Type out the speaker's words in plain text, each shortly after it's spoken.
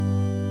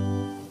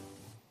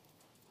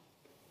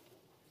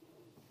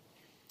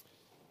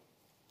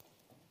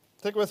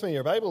Take with me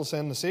your Bibles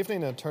in this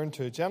evening and turn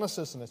to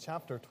Genesis in the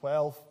chapter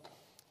 12.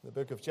 The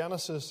book of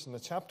Genesis in the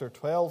chapter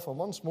 12. And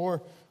once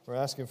more, we're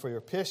asking for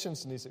your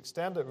patience in these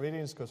extended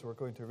readings because we're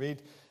going to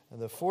read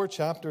the 4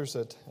 chapters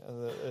that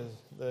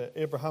the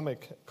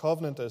Abrahamic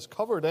Covenant is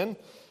covered in.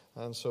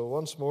 And so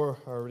once more,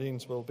 our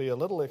readings will be a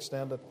little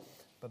extended,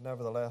 but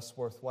nevertheless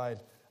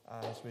worthwhile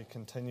as we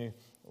continue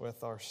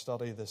with our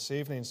study this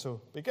evening.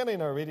 So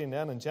beginning our reading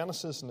then in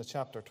Genesis in the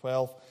chapter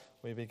 12,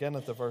 we begin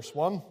at the verse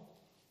 1.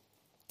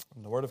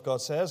 And the word of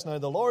God says, Now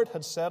the Lord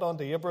had said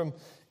unto Abram,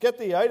 Get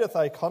thee out of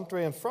thy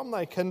country and from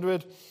thy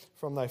kindred,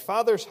 from thy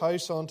father's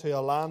house unto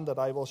a land that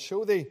I will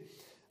show thee.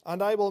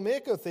 And I will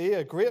make of thee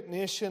a great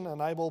nation,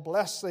 and I will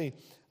bless thee,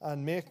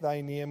 and make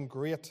thy name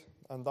great,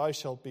 and thou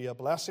shalt be a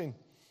blessing.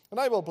 And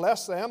I will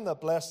bless them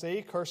that bless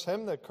thee, curse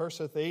him that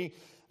curseth thee,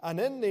 and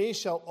in thee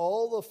shall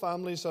all the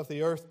families of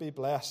the earth be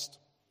blessed.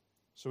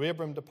 So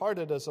Abram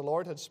departed as the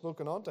Lord had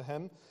spoken unto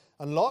him,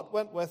 and Lot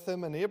went with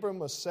him, and Abram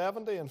was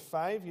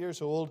 75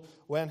 years old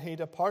when he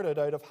departed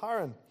out of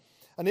Haran.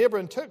 And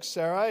Abram took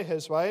Sarai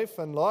his wife,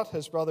 and Lot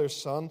his brother's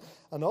son,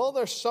 and all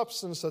their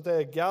substance that they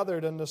had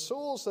gathered, and the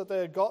souls that they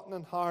had gotten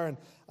in Haran,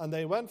 and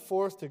they went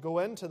forth to go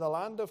into the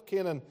land of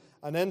Canaan,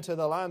 and into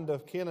the land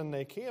of Canaan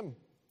they came.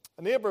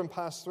 And Abram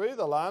passed through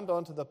the land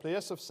unto the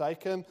place of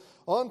Sichem,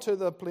 unto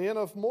the plain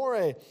of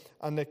Moreh,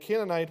 and the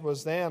Canaanite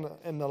was then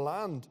in the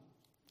land.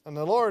 And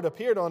the Lord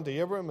appeared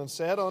unto Abram and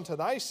said, Unto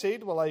thy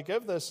seed will I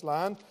give this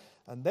land.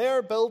 And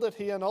there builded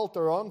he an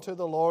altar unto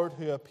the Lord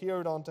who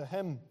appeared unto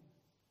him.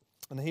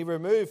 And he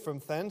removed from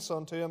thence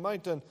unto a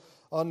mountain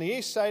on the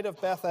east side of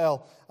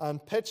Bethel,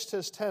 and pitched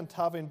his tent,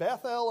 having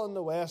Bethel on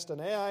the west and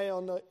Ai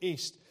on the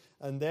east.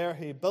 And there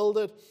he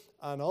builded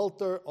an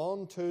altar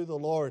unto the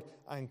Lord,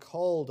 and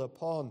called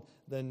upon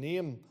the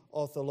name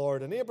of the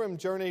Lord. And Abram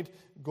journeyed,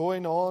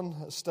 going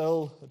on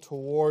still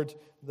toward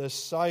the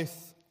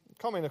south.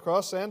 Coming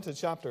across then to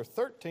chapter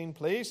 13,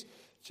 please.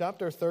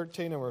 Chapter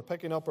 13, and we're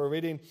picking up our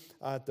reading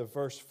at the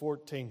verse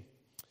 14.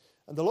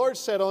 And the Lord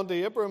said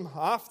unto Abram,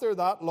 after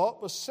that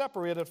Lot was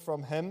separated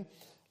from him,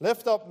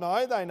 Lift up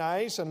now thine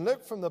eyes, and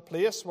look from the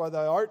place where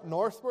thou art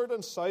northward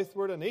and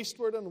southward and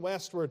eastward and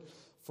westward.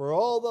 For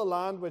all the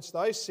land which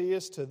thou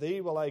seest, to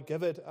thee will I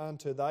give it, and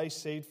to thy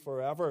seed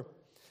forever.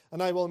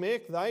 And I will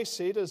make thy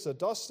seed as the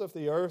dust of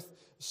the earth,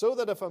 so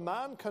that if a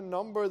man can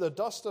number the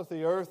dust of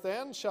the earth,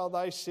 then shall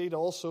thy seed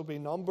also be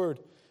numbered.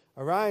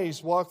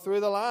 Arise, walk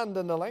through the land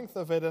in the length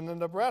of it and in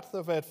the breadth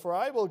of it, for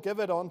I will give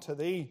it unto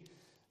thee.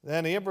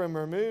 Then Abram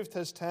removed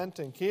his tent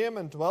and came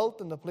and dwelt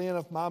in the plain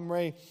of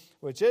Mamre,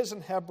 which is in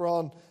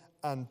Hebron,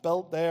 and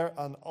built there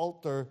an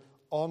altar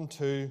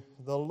unto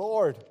the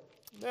Lord.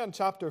 Then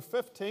chapter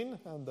 15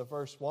 and the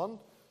verse 1.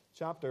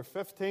 Chapter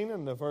 15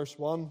 and the verse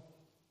 1.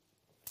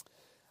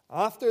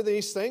 After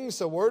these things,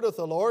 the word of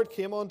the Lord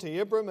came unto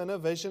Abram in a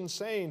vision,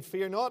 saying,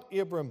 Fear not,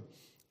 Abram,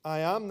 I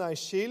am thy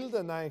shield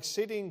and thy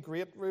exceeding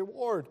great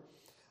reward.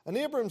 And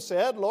Abram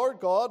said, Lord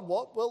God,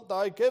 what wilt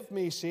thou give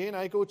me, seeing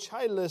I go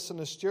childless, and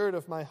the steward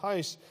of my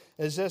house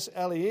is this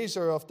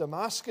Eliezer of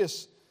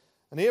Damascus?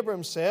 And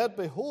Abram said,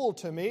 Behold,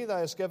 to me thou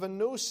hast given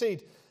no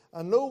seed,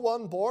 and no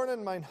one born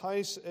in mine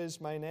house is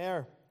mine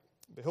heir.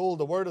 Behold,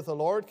 the word of the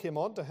Lord came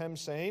unto him,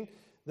 saying,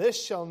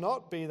 This shall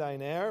not be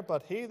thine heir,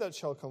 but he that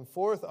shall come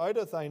forth out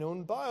of thine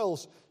own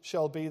bowels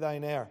shall be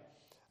thine heir.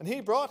 And he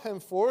brought him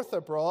forth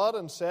abroad,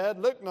 and said,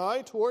 Look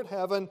now toward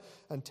heaven,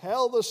 and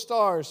tell the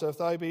stars, if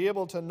thou be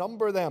able to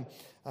number them.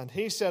 And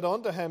he said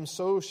unto him,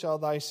 So shall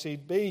thy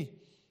seed be.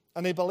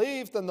 And he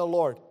believed in the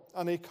Lord,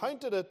 and he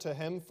counted it to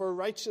him for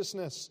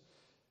righteousness.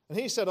 And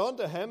he said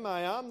unto him,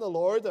 I am the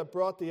Lord that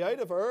brought thee out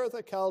of Ur of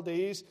the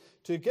Chaldees,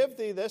 to give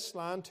thee this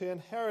land to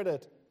inherit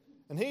it.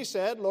 And he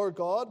said, Lord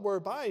God,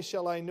 whereby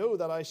shall I know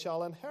that I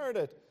shall inherit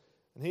it?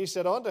 And he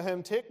said unto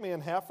him, Take me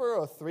an heifer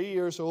of 3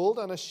 years old,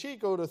 and a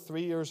she-goat of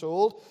 3 years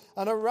old,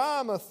 and a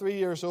ram of 3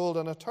 years old,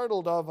 and a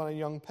turtle dove, and a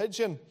young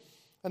pigeon.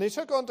 And he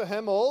took unto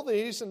him all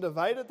these, and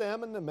divided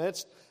them in the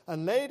midst,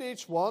 and laid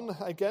each one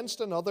against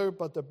another,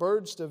 but the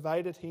birds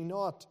divided he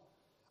not.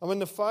 And when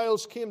the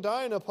fowls came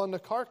down upon the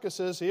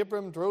carcasses,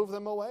 Abram drove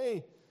them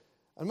away.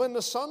 And when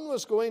the sun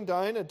was going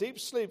down, a deep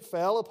sleep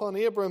fell upon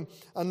Abram,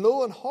 and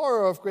lo, an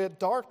horror of great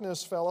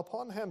darkness fell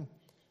upon him.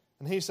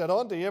 And he said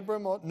unto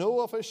Abram,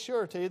 Know of a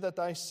surety that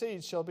thy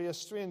seed shall be a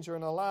stranger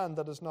in a land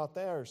that is not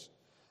theirs,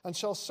 and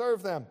shall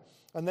serve them,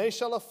 and they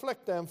shall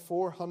afflict them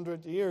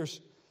 400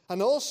 years.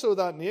 And also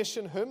that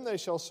nation whom they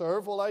shall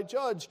serve will I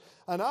judge,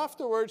 and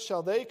afterwards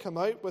shall they come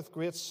out with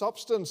great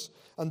substance.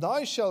 And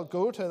thou shalt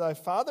go to thy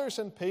fathers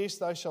in peace,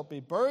 thou shalt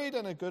be buried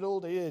in a good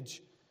old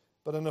age.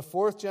 But in the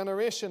 4th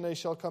generation they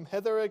shall come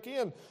hither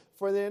again,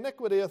 for the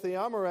iniquity of the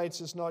Amorites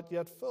is not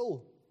yet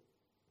full.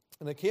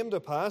 And it came to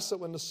pass that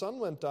when the sun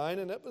went down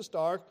and it was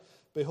dark,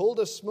 behold,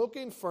 a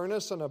smoking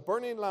furnace and a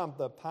burning lamp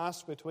that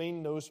passed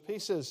between those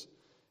pieces.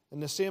 In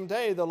the same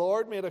day the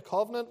Lord made a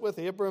covenant with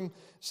Abram,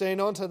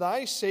 saying, Unto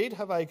thy seed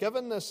have I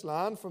given this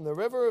land, from the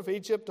river of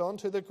Egypt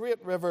unto the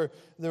great river,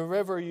 the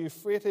river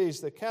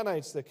Euphrates, the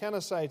Kenites, the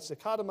Kenizzites, the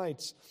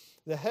Kadmonites,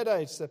 the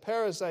Hittites, the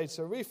Perizzites,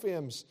 the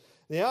Rephaims,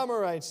 the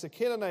Amorites, the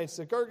Canaanites,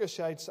 the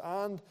Girgashites,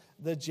 and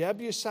the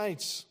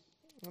Jebusites.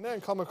 And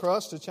then come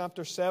across to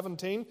chapter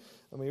 17,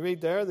 and we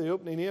read there the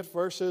opening 8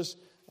 verses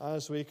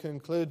as we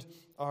conclude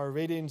our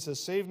readings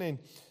this evening.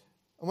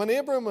 And when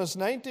Abram was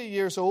 90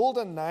 years old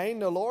and 9,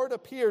 the Lord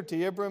appeared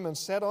to Abram and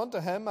said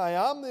unto him, I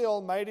am the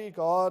Almighty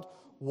God,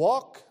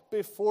 walk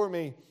before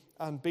me,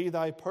 and be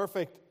thou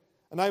perfect.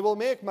 And I will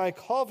make my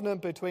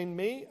covenant between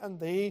me and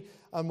thee,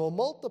 and will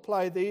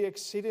multiply thee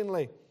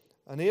exceedingly.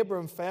 And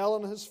Abram fell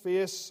on his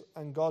face,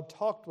 and God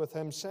talked with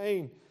him,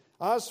 saying,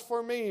 As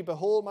for me,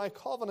 behold, my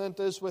covenant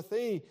is with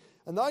thee,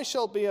 and thou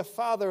shalt be a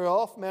father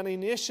of many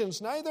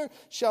nations. Neither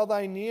shall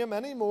thy name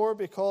any more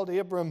be called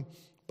Abram,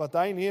 but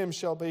thy name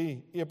shall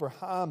be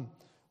Abraham.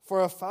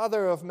 For a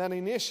father of many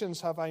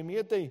nations have I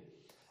made thee.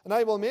 And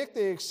I will make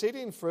thee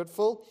exceeding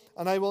fruitful,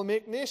 and I will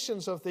make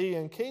nations of thee,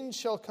 and kings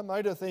shall come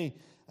out of thee.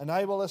 And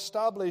I will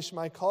establish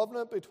my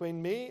covenant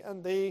between me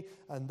and thee,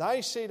 and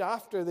thy seed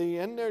after thee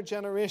in their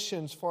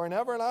generations, for an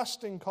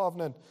everlasting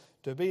covenant,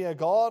 to be a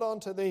God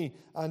unto thee,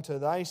 and to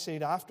thy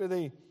seed after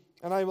thee.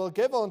 And I will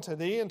give unto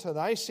thee and to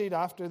thy seed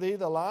after thee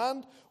the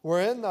land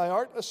wherein thou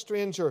art a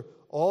stranger,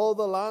 all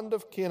the land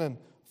of Canaan,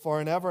 for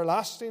an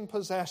everlasting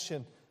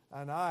possession,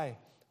 and I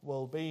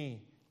will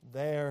be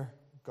their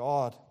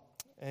God.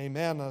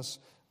 Amen, as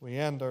we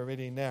end our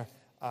reading there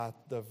at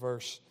the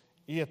verse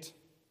 8.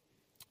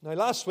 Now,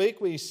 last week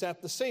we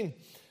set the scene,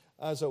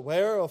 as it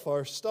were, of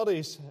our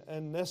studies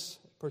in this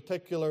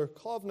particular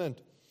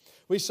covenant.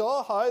 We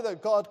saw how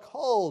that God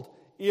called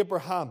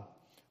Abraham,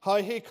 how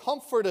he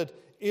comforted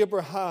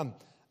Abraham,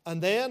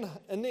 and then,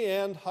 in the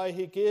end, how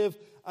he gave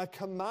a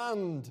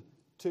command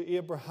to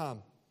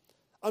Abraham.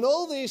 And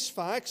all these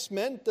facts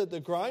meant that the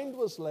ground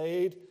was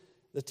laid,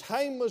 the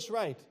time was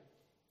right,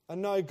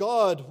 and now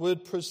God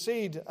would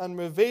proceed and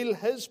reveal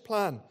his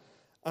plan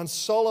and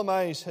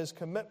solemnize his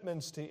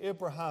commitments to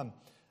Abraham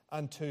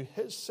and to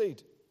his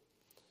seed.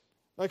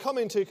 Now,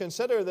 coming to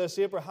consider this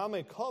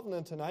Abrahamic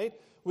covenant tonight,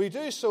 we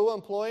do so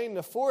employing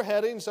the 4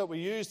 headings that we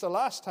used the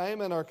last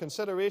time in our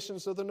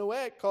considerations of the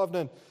Noahic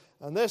covenant.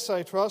 And this,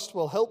 I trust,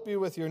 will help you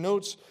with your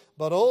notes,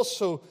 but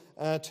also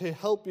to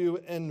help you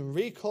in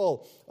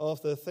recall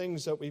of the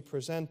things that we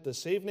present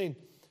this evening.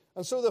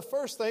 And so the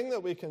first thing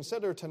that we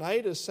consider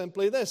tonight is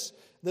simply this: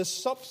 the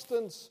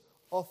substance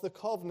of the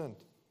covenant.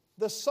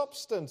 The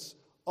substance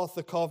of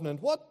the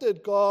covenant. What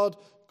did God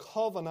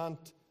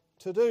covenant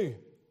to do?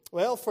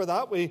 Well, for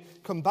that we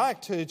come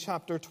back to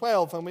chapter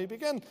 12, and we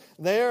begin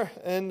there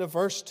in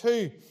verse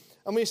 2.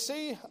 And we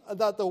see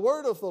that the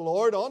word of the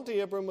Lord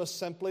unto Abram was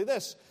simply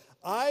this: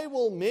 I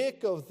will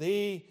make of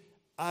thee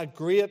a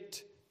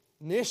great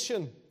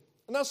nation.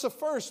 And that's the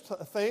first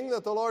thing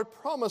that the Lord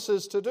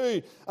promises to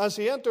do as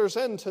he enters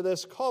into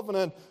this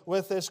covenant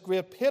with this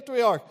great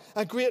patriarch.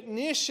 A great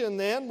nation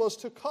then was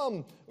to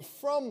come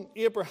from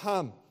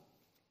Abraham.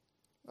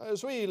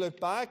 As we look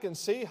back and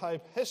see how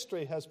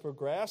history has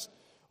progressed,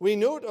 we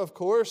note, of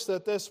course,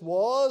 that this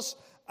was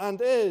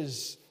and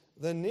is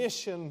the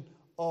nation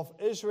of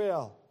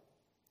Israel.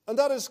 And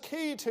that is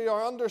key to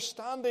our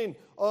understanding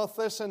of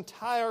this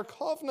entire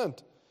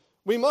covenant.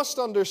 We must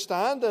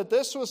understand that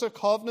this was a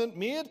covenant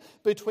made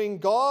between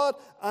God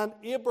and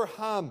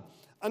Abraham.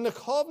 And the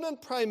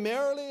covenant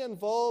primarily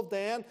involved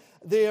then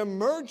the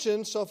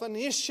emergence of a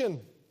nation.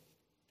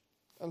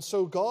 And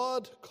so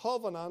God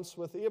covenants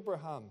with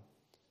Abraham,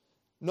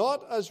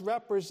 not as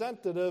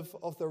representative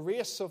of the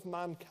race of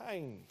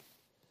mankind,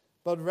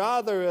 but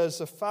rather as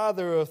the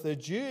father of the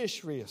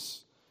Jewish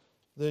race,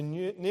 the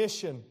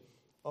nation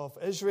of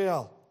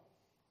Israel.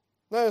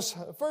 Now, as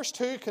verse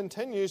 2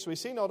 continues, we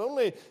see not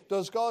only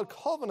does God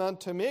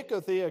covenant to make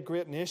of thee a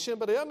great nation,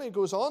 but then he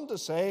goes on to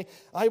say,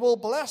 I will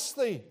bless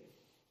thee.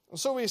 And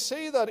so we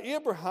see that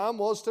Abraham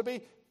was to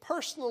be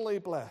personally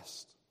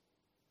blessed.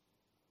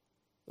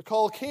 The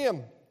call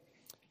came.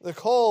 The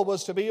call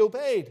was to be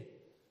obeyed.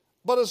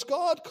 But as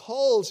God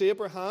calls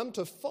Abraham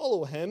to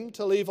follow him,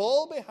 to leave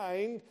all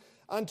behind,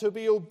 and to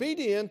be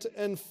obedient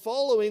in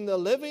following the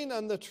living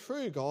and the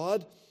true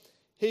God,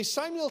 he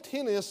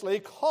simultaneously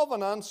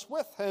covenants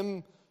with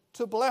him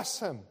to bless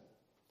him,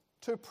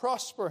 to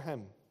prosper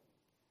him.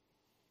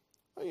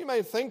 Well, you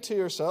might think to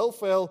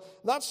yourself, well,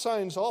 that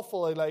sounds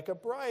awfully like a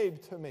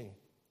bribe to me.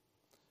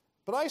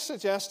 But I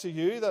suggest to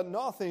you that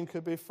nothing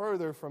could be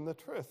further from the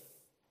truth.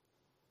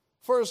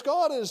 For as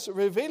God is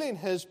revealing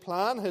his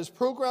plan, his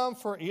program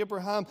for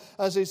Abraham,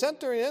 as he's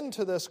entering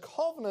into this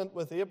covenant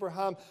with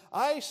Abraham,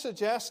 I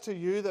suggest to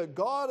you that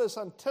God is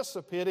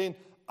anticipating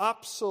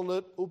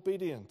absolute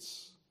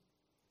obedience.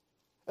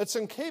 It's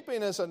in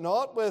keeping, is it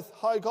not, with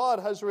how God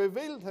has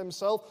revealed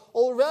himself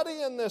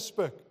already in this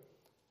book.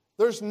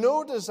 There's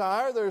no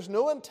desire, there's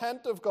no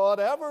intent of God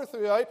ever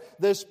throughout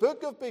this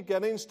book of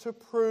beginnings to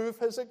prove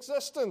his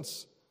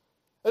existence.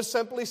 It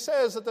simply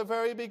says at the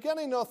very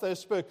beginning of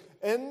this book,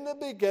 in the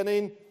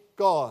beginning,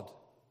 God.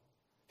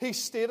 He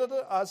stated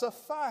it as a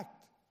fact.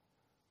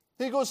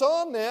 He goes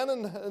on then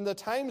in the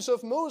times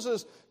of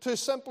Moses to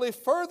simply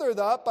further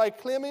that by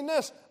claiming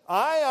this: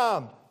 I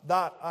am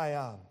that I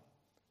am.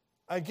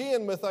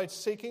 Again, without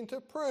seeking to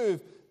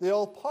prove the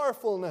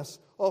all-powerfulness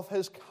of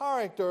his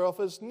character, of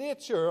his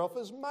nature, of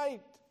his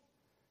might.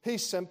 He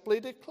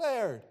simply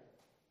declared,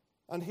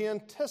 and he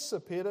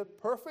anticipated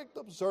perfect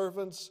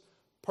observance,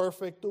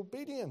 perfect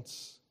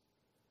obedience.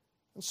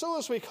 And so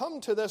as we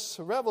come to this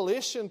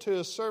revelation to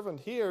his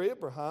servant here,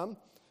 Abraham,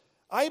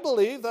 I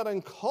believe that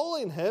in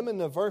calling him in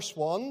the verse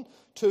 1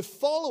 to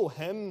follow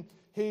him,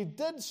 he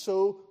did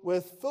so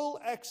with full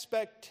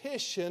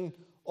expectation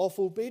of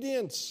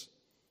obedience.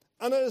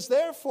 And it is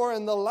therefore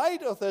in the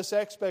light of this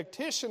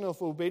expectation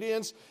of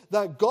obedience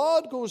that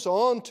God goes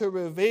on to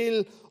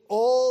reveal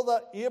all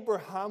that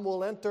Abraham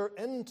will enter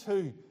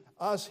into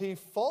as he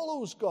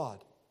follows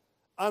God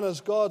and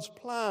as God's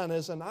plan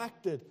is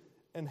enacted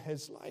in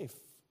his life.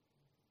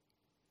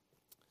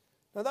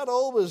 Now that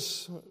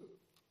always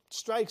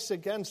strikes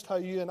against how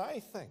you and I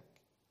think.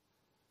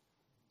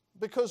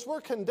 Because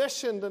we're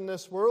conditioned in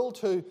this world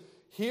to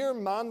hear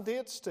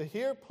mandates, to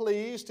hear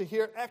pleas, to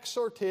hear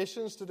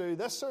exhortations to do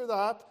this or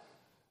that.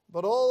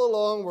 But all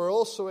along we're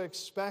also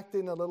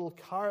expecting a little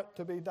carrot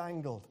to be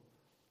dangled.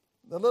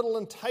 The little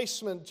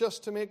enticement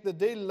just to make the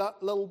deal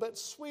that little bit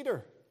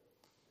sweeter.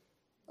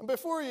 And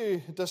before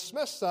you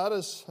dismiss that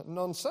as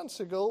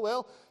nonsensical,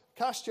 well,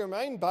 cast your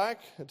mind back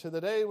to the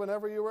day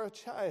whenever you were a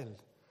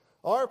child.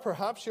 Or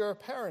perhaps you're a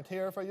parent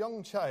here of a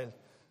young child.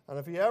 And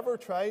have you ever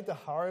tried the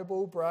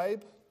Haribo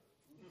bribe?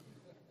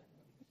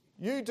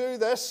 You do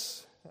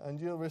this and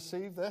you'll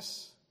receive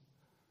this.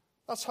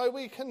 That's how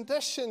we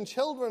condition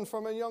children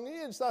from a young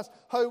age. That's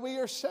how we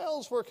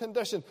ourselves were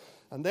conditioned.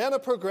 And then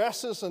it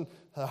progresses and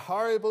the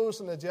Haribos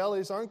and the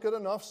jellies aren't good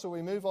enough, so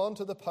we move on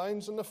to the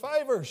pounds and the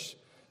fivers.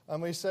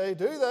 And we say,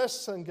 do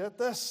this and get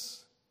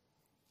this.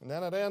 And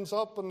then it ends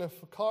up in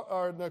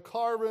the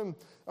car room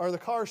or the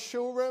car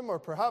showroom or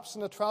perhaps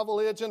in a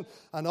travel agent.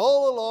 And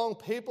all along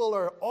people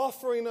are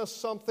offering us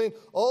something.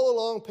 All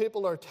along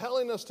people are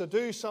telling us to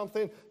do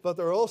something, but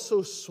they're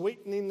also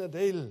sweetening the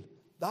deal.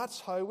 That's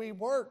how we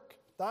work.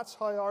 That's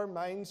how our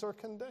minds are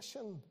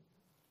conditioned.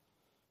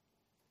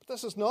 But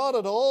this is not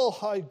at all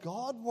how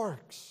God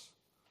works.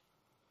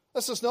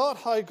 This is not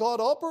how God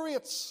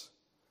operates.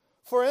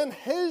 For in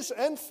his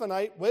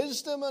infinite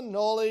wisdom and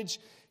knowledge,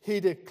 he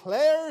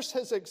declares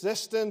his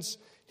existence,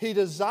 he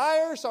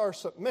desires our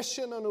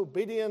submission and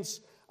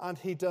obedience, and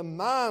he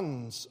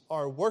demands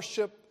our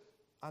worship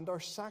and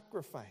our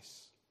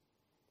sacrifice.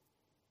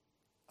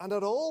 And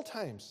at all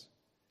times,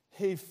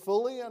 he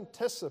fully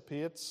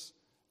anticipates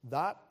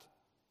that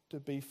to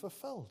be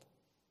fulfilled.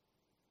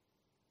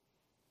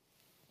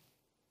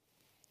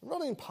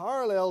 Running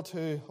parallel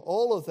to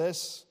all of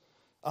this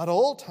at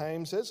all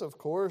times is, of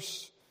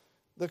course,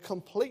 the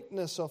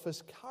completeness of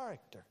his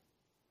character,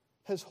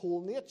 his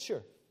whole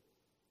nature.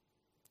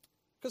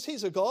 Because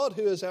he's a God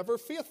who is ever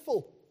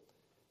faithful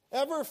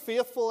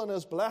in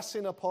his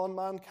blessing upon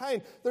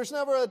mankind. There's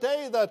never a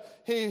day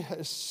that he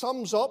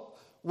sums up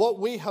what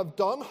we have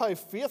done, how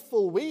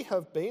faithful we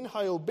have been,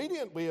 how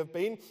obedient we have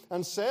been,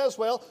 and says,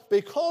 well,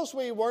 because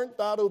we weren't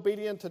that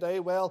obedient today,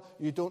 well,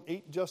 you don't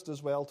eat just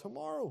as well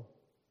tomorrow.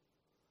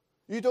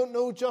 You don't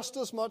know just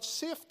as much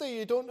safety.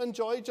 You don't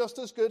enjoy just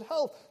as good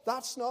health.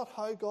 That's not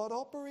how God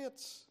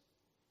operates.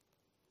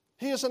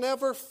 He is an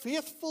ever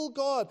faithful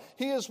God.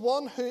 He is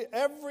one who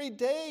every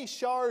day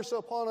showers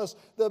upon us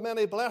the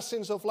many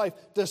blessings of life,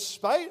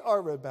 despite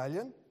our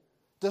rebellion,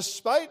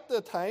 despite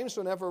the times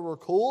whenever we're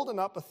cold and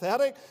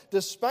apathetic,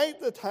 despite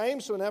the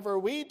times whenever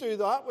we do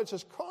that which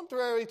is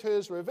contrary to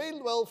his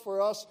revealed will for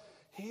us.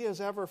 He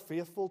is ever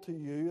faithful to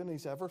you and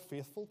he's ever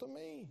faithful to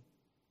me.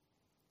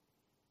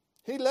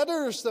 He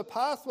litters the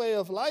pathway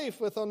of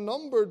life with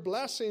unnumbered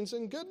blessings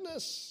and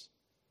goodness.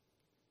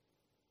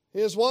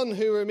 He is one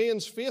who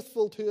remains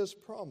faithful to his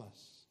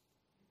promise.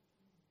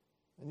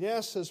 And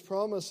yes, his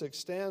promise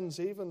extends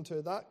even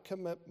to that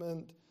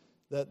commitment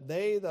that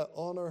they that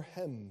honor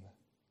him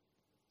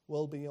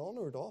will be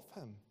honored of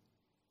him.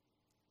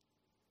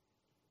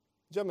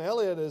 Jim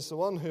Elliot is the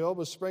one who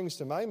always springs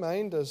to my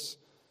mind as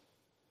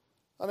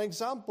an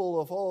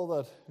example of all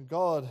that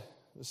God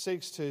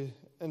seeks to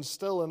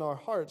instill in our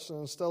hearts and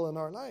instill in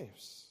our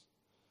lives.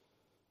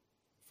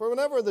 For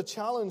whenever the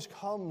challenge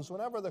comes,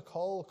 whenever the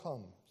call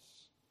comes,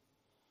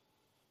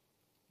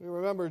 we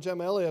remember Jim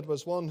Elliot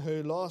was one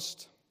who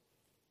lost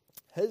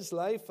his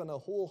life in a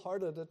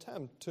wholehearted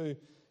attempt to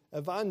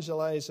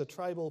evangelize a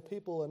tribal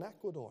people in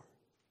Ecuador.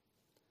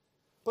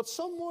 But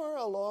somewhere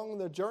along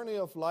the journey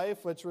of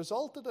life, which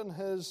resulted in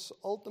his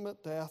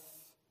ultimate death,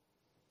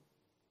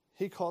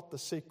 he caught the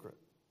secret.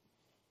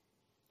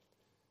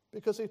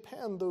 Because he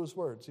penned those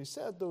words. He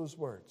said those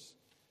words.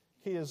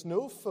 He is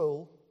no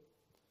fool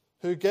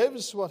who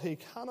gives what he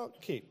cannot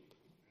keep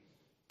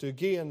to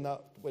gain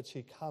that which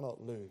he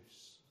cannot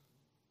lose.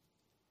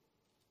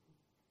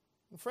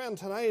 And friend,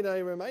 tonight I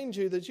remind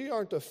you that you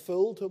aren't a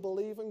fool to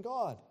believe in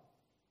God.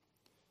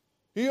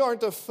 You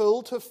aren't a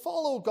fool to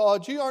follow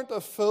God. You aren't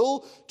a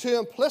fool to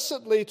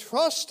implicitly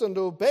trust and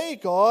obey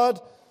God.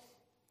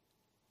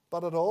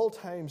 But at all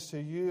times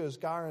to you is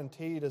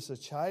guaranteed as a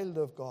child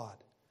of God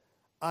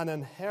an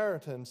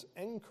inheritance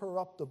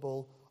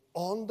incorruptible,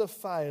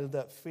 undefiled,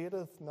 that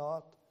fadeth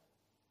not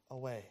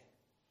away.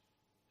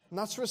 And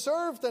that's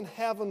reserved in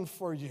heaven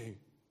for you.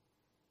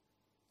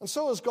 And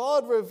so as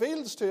God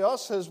reveals to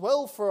us His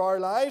will for our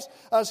lives,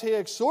 as He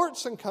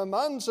exhorts and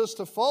commands us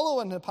to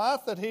follow in the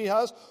path that He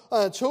has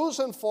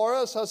chosen for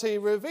us, as He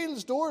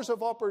reveals doors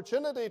of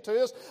opportunity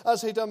to us,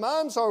 as He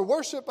demands our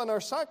worship and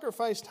our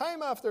sacrifice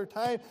time after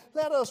time,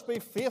 let us be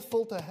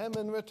faithful to Him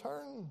in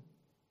return.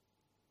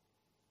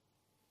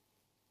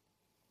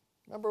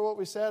 Remember what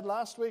we said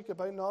last week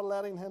about not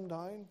letting Him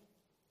down?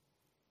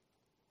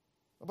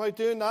 About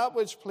doing that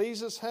which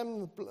pleases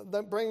Him,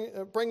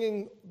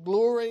 bringing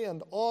glory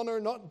and honor,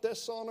 not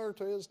dishonor,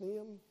 to His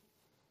name.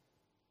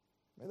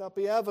 May that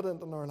be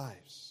evident in our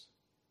lives.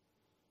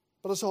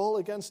 But it's all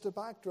against the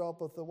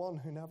backdrop of the one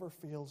who never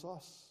fails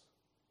us.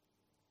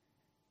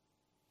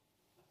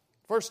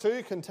 Verse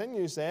 2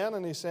 continues then,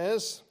 and he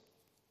says,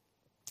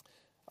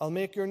 I'll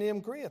make your name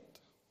great.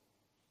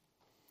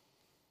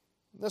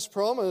 This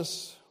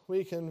promise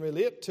we can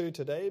relate to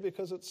today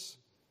because it's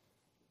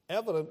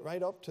evident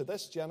right up to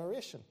this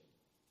generation.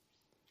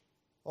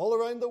 All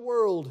around the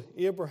world,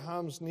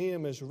 Abraham's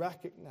name is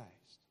recognized.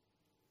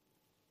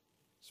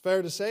 It's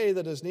fair to say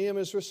that his name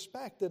is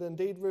respected,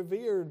 indeed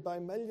revered, by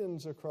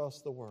millions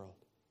across the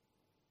world.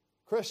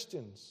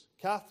 Christians,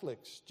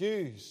 Catholics,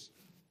 Jews,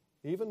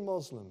 even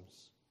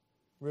Muslims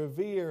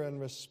revere and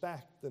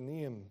respect the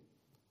name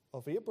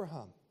of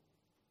Abraham.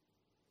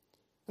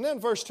 And then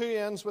verse 2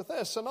 ends with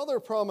this, another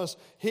promise.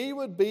 He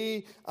would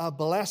be a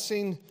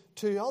blessing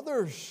to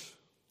others.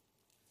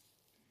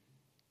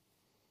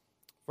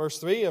 Verse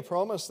 3, a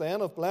promise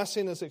then of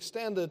blessing is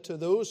extended to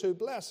those who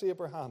bless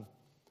Abraham.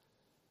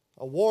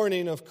 A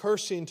warning of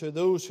cursing to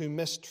those who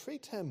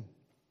mistreat him.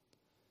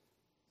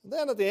 And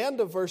then at the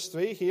end of verse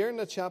 3 here in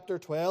the chapter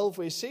 12,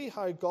 we see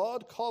how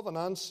God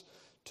covenants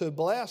to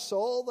bless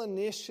all the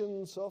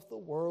nations of the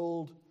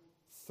world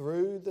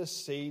through the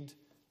seed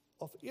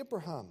of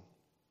Abraham.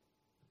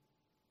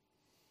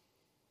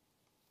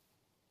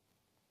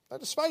 Now,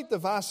 despite the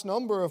vast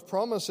number of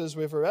promises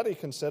we've already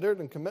considered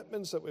and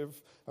commitments that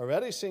we've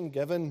already seen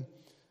given,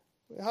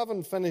 we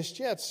haven't finished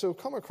yet. So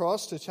come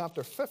across to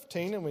chapter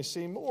 15 and we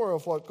see more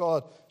of what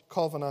God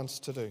covenants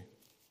to do.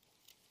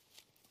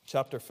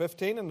 Chapter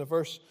 15 and the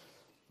verse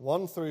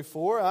 1 through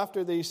 4.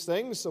 After these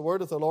things, the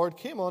word of the Lord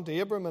came unto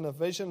Abram in a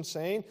vision,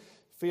 saying,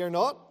 Fear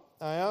not,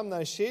 I am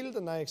thy shield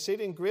and thy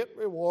exceeding great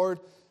reward.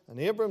 And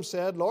Abram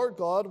said, Lord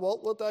God,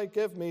 what wilt thou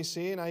give me,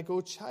 seeing I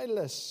go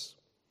childless?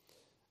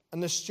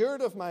 And the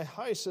steward of my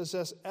house is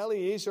this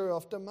Eliezer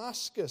of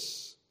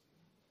Damascus.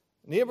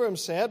 And Abram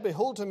said,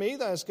 Behold, to me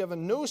thou hast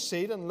given no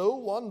seed, and lo,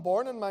 one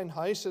born in mine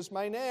house is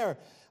mine heir.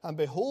 And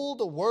behold,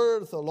 the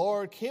word of the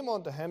Lord came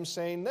unto him,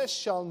 saying, This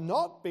shall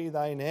not be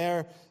thine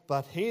heir,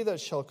 but he that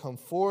shall come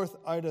forth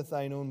out of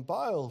thine own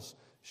bowels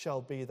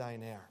shall be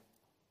thine heir.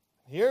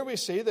 Here we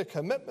see the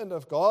commitment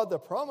of God, the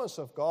promise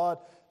of God,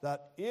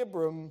 that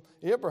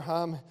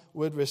Abraham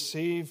would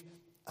receive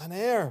an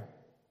heir.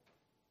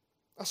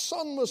 A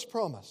son was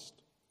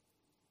promised.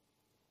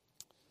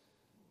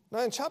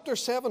 Now in chapter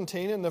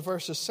 17, in the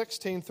verses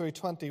 16 through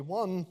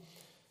 21,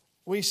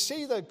 we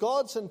see that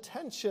God's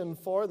intention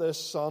for this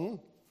son,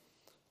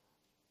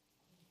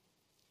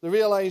 the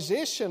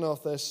realization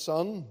of this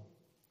son,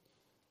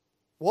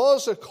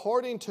 was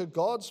according to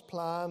God's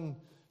plan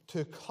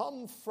to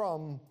come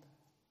from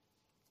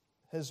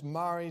his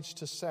marriage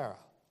to Sarah.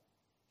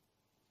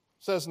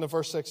 It says in the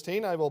verse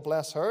 16, I will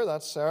bless her,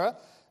 that's Sarah,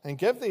 and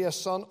give thee a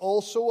son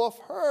also of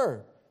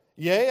her.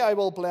 Yea, I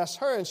will bless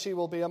her, and she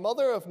will be a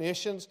mother of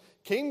nations.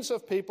 Kings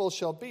of people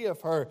shall be of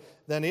her.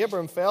 Then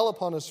Abram fell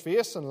upon his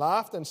face and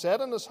laughed, and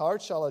said in his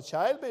heart, Shall a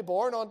child be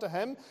born unto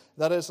him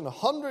that is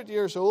 100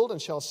 years old,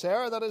 and shall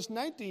Sarah that is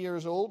 90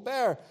 years old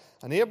bear?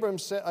 And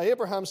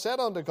Abraham said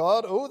unto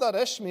God, O that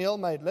Ishmael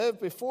might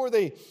live before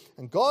thee.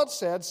 And God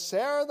said,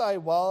 Sarah thy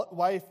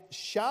wife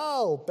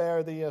shall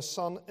bear thee a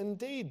son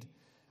indeed,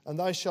 and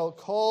thou shalt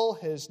call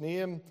his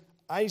name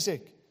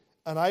Isaac.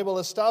 And I will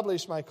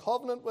establish my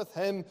covenant with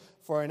him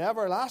for an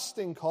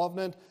everlasting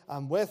covenant,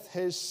 and with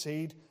his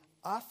seed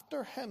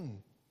after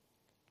him.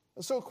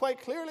 And so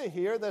quite clearly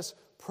here, this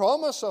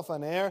promise of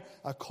an heir,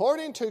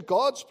 according to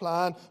God's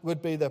plan,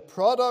 would be the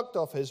product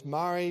of his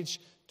marriage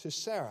to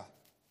Sarah.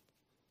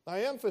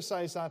 I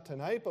emphasize that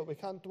tonight, but we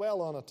can't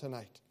dwell on it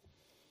tonight.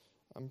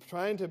 I'm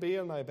trying to be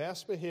on my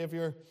best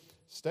behavior,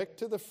 stick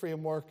to the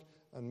framework,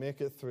 and make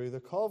it through the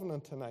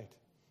covenant tonight.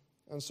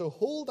 And so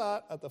hold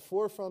that at the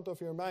forefront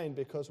of your mind,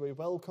 because we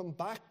will come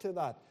back to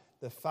that.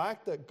 The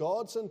fact that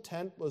God's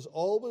intent was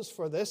always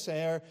for this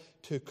heir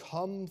to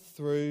come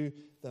through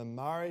the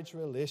marriage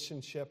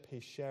relationship he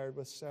shared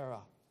with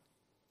Sarah.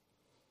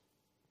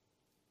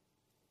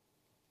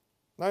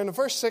 Now in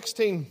verse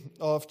 16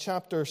 of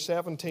chapter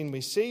 17, we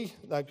see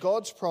that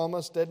God's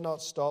promise did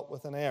not stop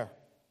with an heir.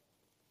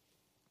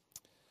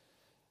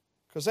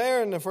 Because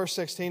there in the verse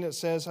 16 it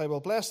says, I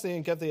will bless thee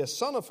and give thee a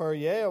son of her.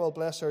 Yea, I will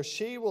bless her.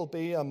 She will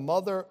be a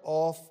mother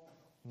of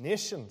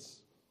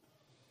nations.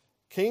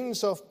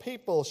 Kings of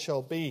people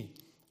shall be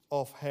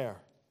of her.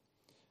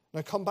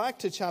 Now come back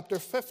to chapter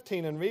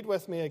 15 and read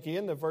with me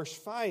again to verse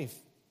 5.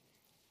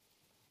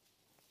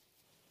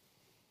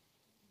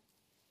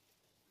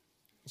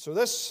 So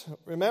this,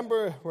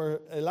 remember, we're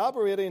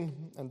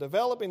elaborating and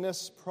developing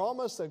this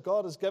promise that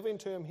God is giving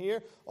to him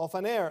here of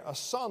an heir, a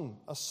son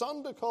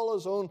to call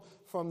his own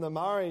from the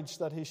marriage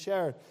that he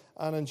shared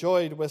and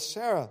enjoyed with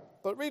Sarah.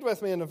 But read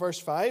with me in verse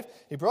 5.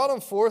 He brought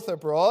him forth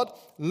abroad.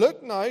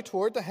 Look now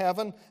toward the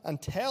heaven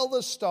and tell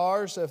the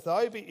stars if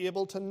thou be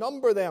able to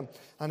number them.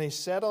 And he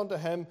said unto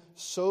him,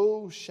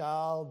 so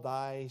shall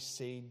thy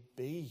seed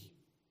be.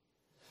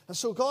 And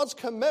so God's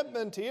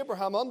commitment to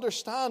Abraham,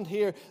 understand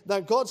here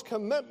that God's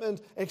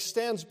commitment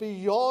extends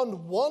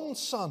beyond one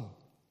son.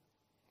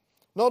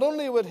 Not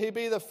only would he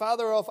be the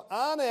father of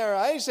an heir,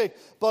 Isaac,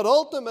 but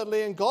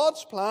ultimately in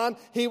God's plan,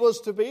 he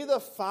was to be the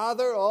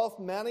father of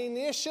many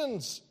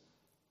nations.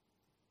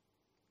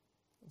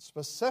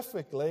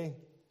 Specifically,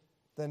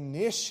 the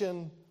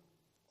nation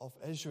of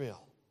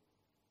Israel.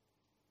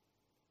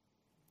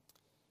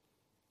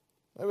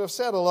 Now, we've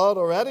said a lot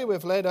already.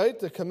 We've laid out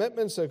the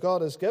commitments that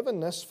God has given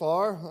this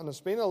far, and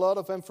it's been a lot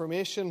of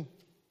information,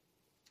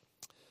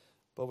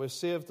 but we've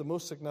saved the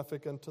most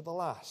significant to the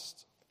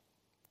last.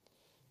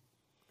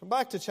 Come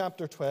back to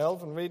chapter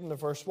 12 and read in the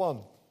verse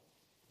 1.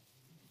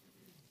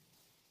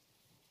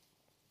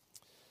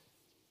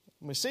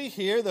 We see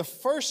here the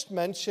first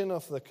mention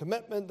of the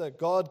commitment that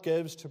God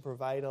gives to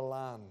provide a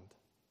land.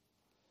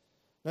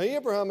 Now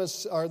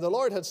the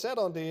Lord had said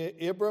unto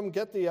Abram,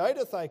 get thee out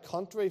of thy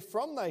country,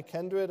 from thy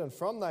kindred, and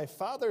from thy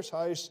father's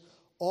house,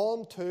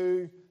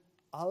 unto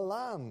a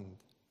land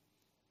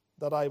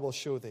that I will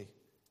show thee.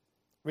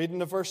 Reading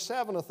the verse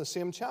 7 of the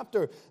same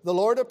chapter. The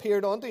Lord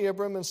appeared unto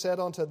Abram and said,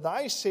 unto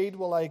thy seed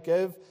will I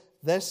give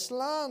this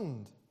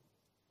land.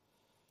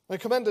 Now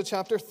come into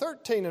chapter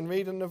 13 and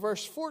read in the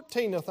verse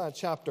 14 of that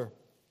chapter.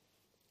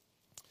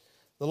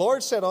 The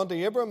Lord said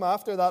unto Abram,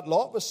 after that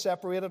Lot was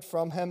separated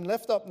from him,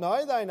 lift up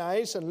now thine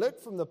eyes and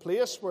look from the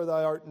place where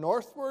thou art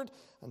northward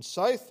and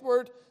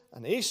southward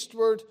and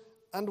eastward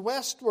and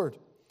westward.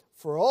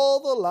 For all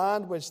the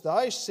land which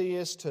thou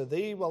seest, to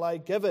thee will I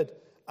give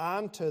it,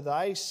 and to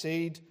thy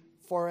seed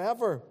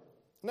forever.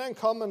 And then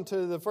coming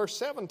to the verse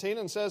 17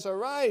 and says,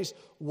 arise,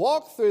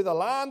 walk through the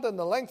land and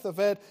the length of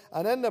it,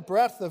 and in the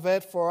breadth of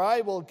it, for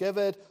I will give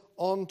it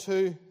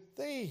unto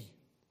thee.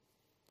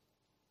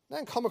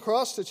 Then come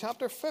across to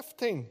chapter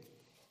 15.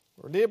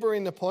 We're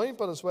laboring the point,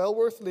 but it's well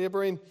worth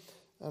laboring.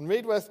 And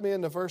read with me in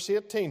the verse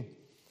 18.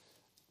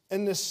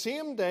 In the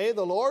same day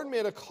the Lord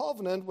made a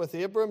covenant with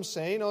Abram,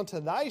 saying, unto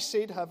thy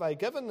seed have I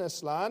given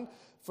this land,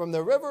 from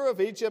the river of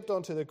Egypt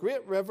unto the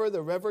great river,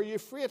 the river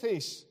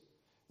Euphrates.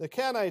 The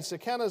Kenites, the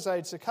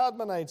Kenizzites, the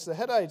Cadmonites, the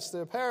Hittites,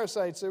 the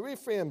Perizzites, the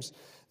Rephaims,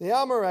 the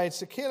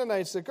Amorites, the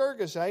Canaanites, the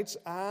Girgashites,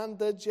 and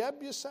the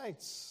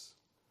Jebusites.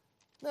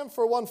 Then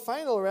for one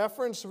final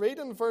reference, read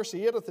in verse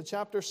 8 of the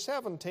chapter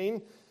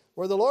 17,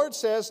 where the Lord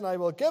says, and I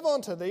will give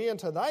unto thee and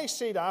to thy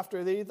seed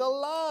after thee the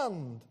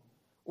land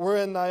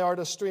wherein thou art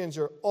a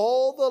stranger,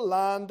 all the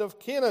land of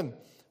Canaan,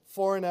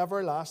 for an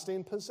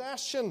everlasting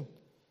possession.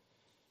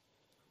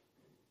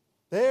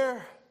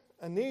 There,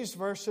 in these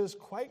verses,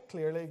 quite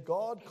clearly,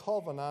 God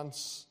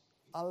covenants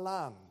a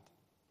land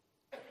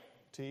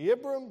to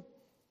Abram,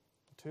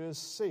 to his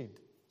seed,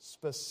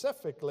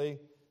 specifically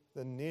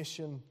the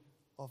nation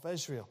of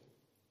Israel.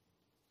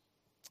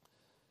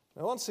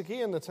 Now, once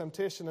again, the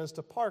temptation is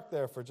to park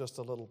there for just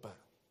a little bit.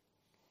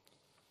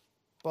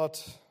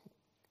 But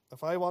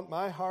if I want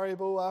my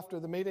Haribo after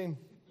the meeting,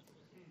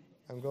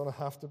 I'm going to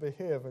have to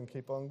behave and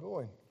keep on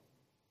going.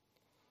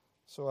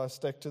 So I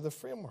stick to the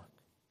framework.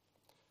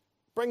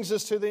 Brings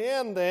us to the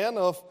end then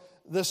of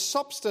the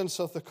substance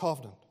of the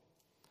covenant.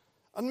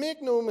 And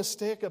make no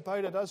mistake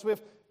about it, as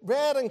we've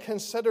read and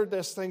considered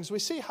these things, we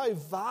see how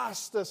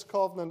vast this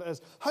covenant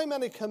is, how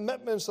many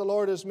commitments the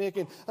Lord is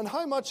making, and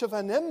how much of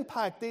an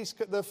impact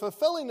the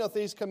fulfilling of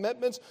these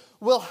commitments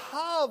will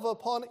have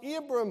upon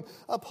Abram,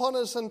 upon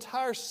his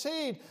entire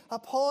seed,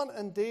 upon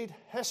indeed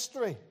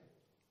history.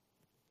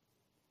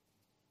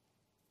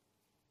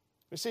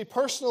 We see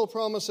personal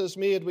promises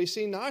made, we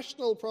see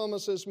national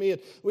promises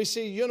made, we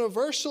see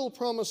universal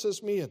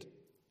promises made.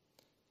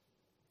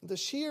 The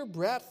sheer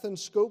breadth and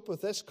scope of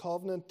this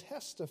covenant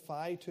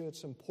testify to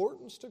its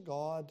importance to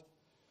God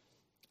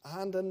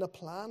and in the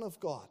plan of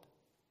God.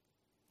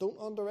 Don't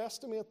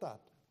underestimate that.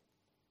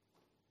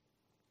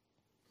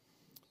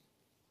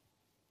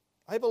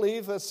 I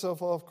believe it's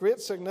of great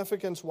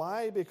significance.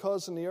 Why?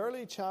 Because in the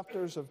early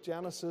chapters of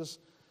Genesis,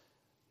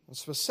 and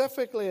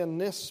specifically in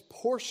this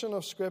portion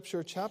of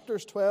Scripture,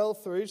 chapters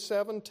 12 through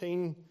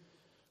 17,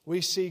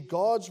 we see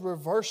God's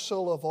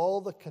reversal of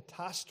all the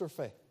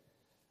catastrophe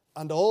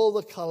and all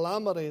the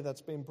calamity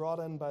that's been brought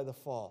in by the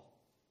fall.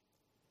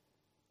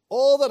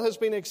 All that has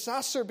been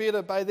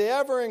exacerbated by the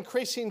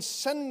ever-increasing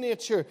sin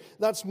nature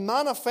that's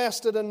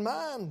manifested in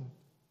man.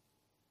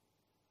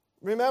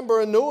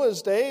 Remember, in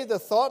Noah's day, the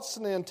thoughts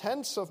and the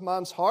intents of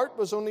man's heart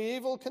was only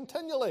evil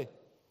continually.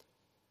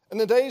 In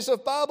the days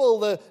of Babel,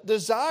 the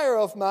desire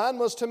of man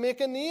was to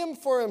make a name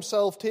for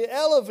himself, to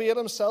elevate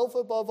himself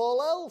above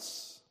all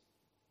else.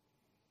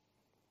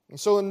 And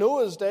so in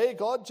Noah's day,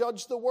 God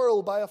judged the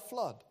world by a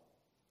flood.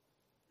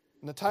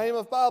 In the time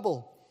of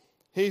Babel,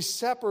 he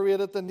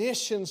separated the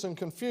nations and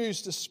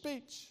confused the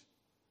speech.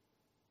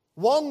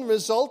 One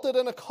resulted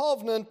in a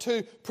covenant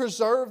to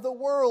preserve the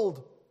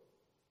world.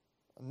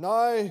 And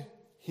now,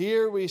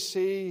 here we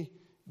see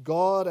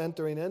God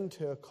entering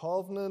into a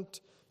covenant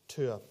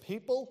to a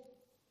people,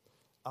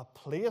 a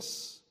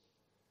place,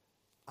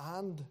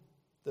 and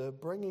the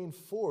bringing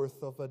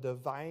forth of a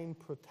divine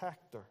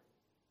protector,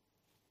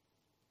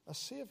 a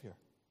Savior.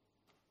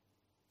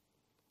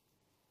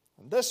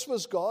 And this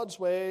was God's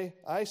way,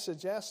 I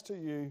suggest to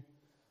you,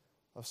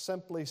 of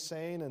simply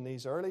saying in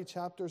these early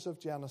chapters of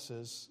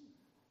Genesis,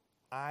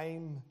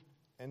 I'm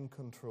in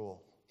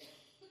control.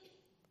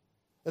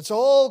 It's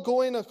all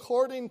going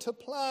according to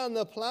plan.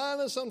 The plan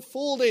is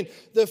unfolding.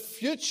 The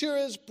future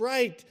is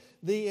bright.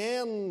 The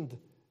end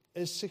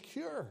is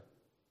secure.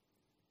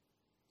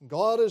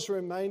 God is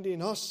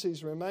reminding us,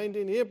 He's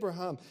reminding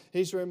Abraham,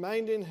 He's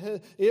reminding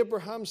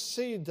Abraham's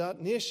seed, that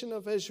nation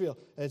of Israel,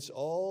 it's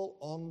all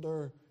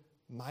under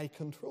my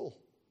control.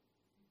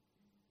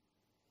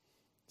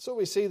 So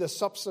we see the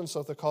substance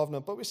of the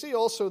covenant, but we see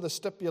also the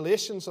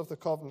stipulations of the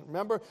covenant.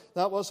 Remember,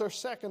 that was our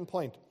second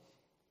point.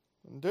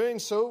 In doing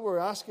so, we're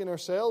asking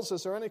ourselves,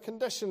 is there any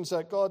conditions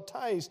that God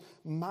ties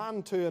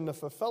man to in the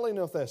fulfilling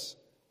of this?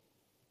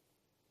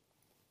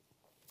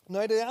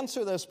 Now, to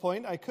answer this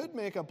point, I could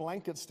make a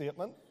blanket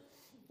statement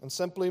and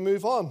simply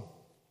move on.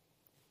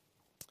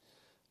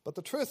 But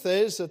the truth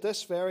is that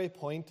this very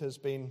point has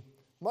been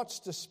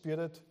much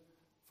disputed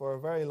for a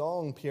very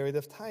long period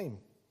of time.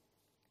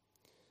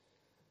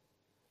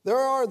 There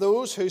are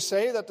those who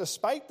say that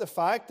despite the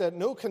fact that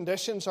no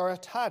conditions are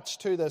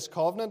attached to this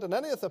covenant in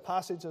any of the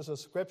passages of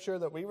Scripture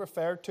that we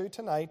referred to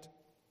tonight,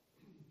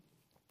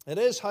 it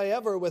is,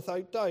 however,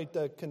 without doubt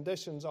that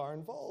conditions are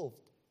involved.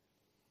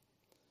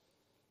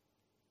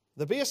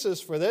 The basis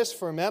for this,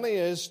 for many,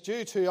 is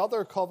due to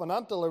other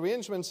covenantal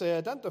arrangements they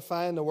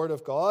identify in the Word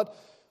of God,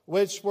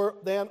 which were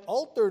then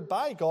altered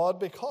by God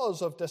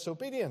because of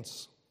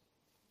disobedience.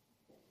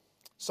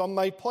 Some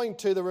might point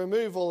to the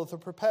removal of the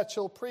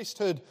perpetual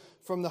priesthood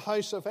from the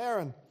house of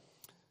Aaron,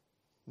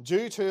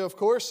 due to, of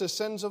course, the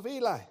sins of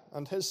Eli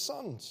and his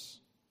sons.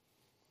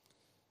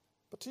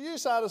 But to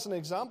use that as an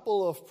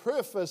example of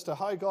proof as to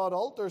how God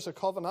alters a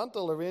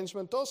covenantal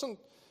arrangement doesn't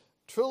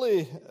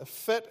truly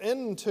fit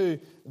into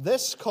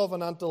this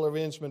covenantal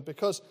arrangement,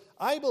 because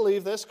I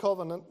believe this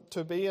covenant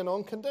to be an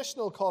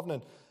unconditional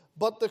covenant.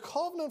 But the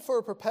covenant for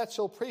a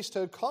perpetual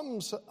priesthood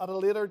comes at a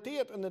later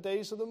date in the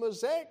days of the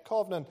Mosaic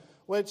covenant,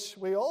 which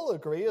we all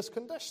agree is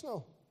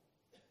conditional.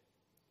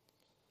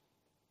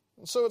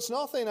 And so it's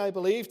nothing, I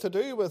believe, to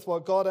do with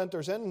what God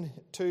enters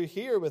into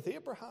here with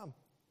Abraham.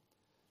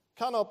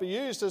 Cannot be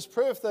used as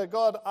proof that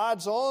God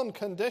adds on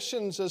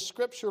conditions as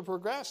Scripture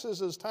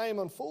progresses, as time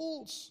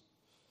unfolds.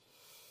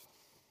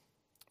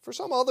 For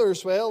some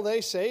others, well,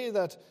 they say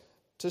that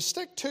to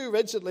stick too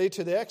rigidly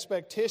to the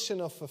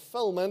expectation of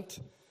fulfillment,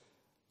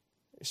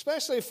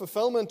 especially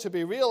fulfillment to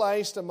be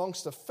realized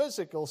amongst the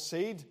physical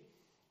seed,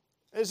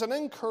 is an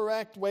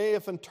incorrect way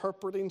of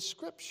interpreting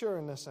Scripture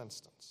in this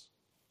instance.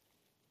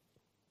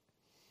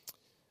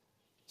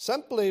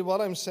 Simply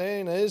what I'm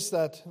saying is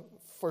that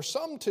for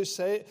some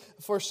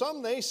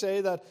they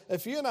say that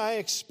if you and I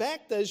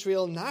expect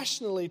Israel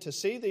nationally to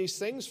see these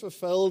things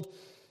fulfilled,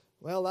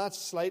 well, that's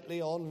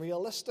slightly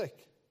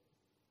unrealistic.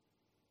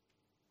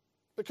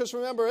 Because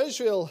remember,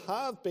 Israel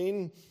have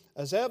been,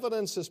 as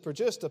evidence is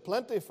produced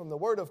aplenty from the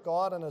Word of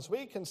God, and as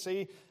we can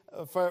see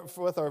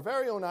with our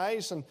very own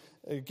eyes, and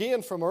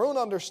again from our own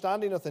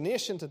understanding of the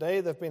nation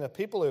today, they've been a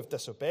people who have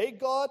disobeyed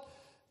God.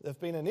 They've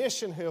been a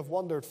nation who have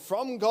wandered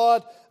from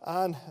God,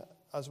 and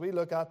as we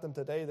look at them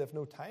today, they've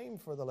no time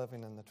for the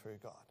living and the true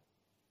God.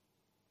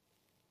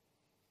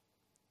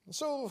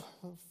 So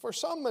for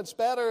some, it's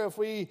better if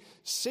we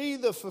see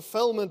the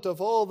fulfillment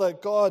of all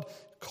that God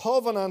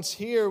covenants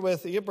here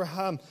with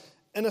Abraham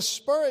in a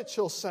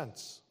spiritual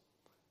sense,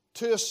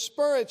 to a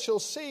spiritual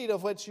seed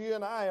of which you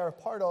and I are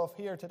part of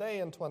here today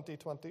in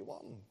 2021.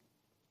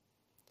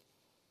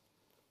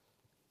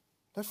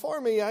 Now,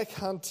 for me, I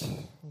can't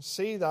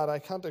see that. I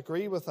can't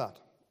agree with that.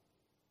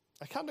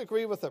 I can't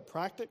agree with it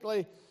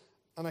practically,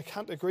 and I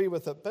can't agree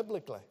with it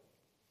biblically.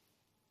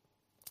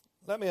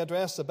 Let me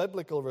address the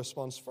biblical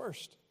response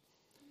first.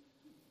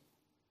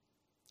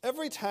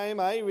 Every time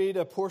I read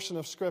a portion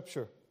of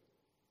Scripture,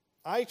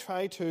 I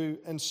try to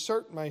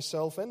insert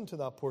myself into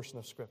that portion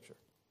of Scripture.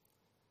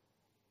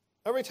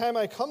 Every time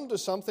I come to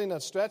something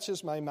that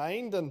stretches my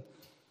mind, and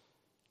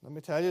let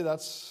me tell you,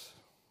 that's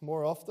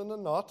more often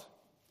than not.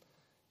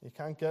 You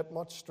can't get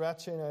much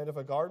stretching out of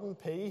a garden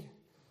pea,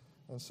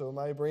 and so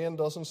my brain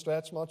doesn't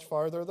stretch much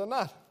farther than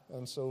that.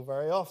 And so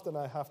very often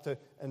I have to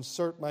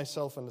insert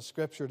myself into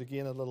Scripture to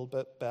gain a little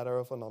bit better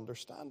of an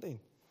understanding.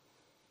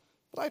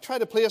 But I try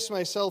to place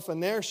myself in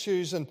their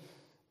shoes, and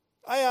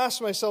I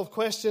ask myself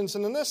questions,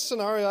 and in this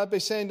scenario I'd be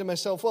saying to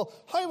myself, well,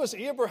 how was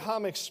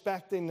Abraham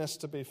expecting this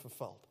to be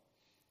fulfilled?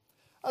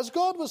 As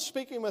God was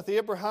speaking with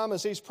Abraham,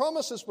 as these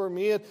promises were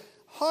made,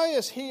 how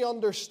is he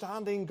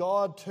understanding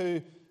God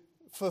to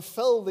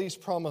fulfill these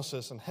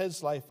promises in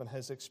his life and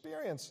his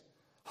experience?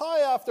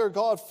 How, after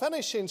God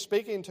finishing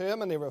speaking to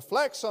him and he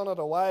reflects on it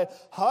a while,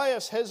 how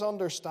is his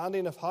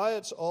understanding of how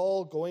it's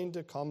all going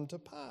to come to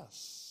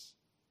pass?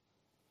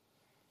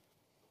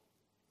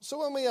 So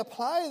when we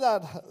apply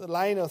that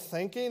line of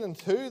thinking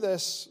into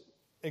this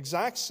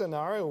exact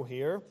scenario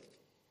here,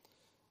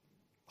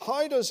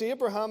 how does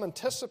Abraham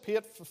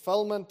anticipate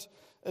fulfillment?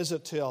 Is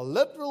it to a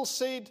literal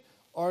seed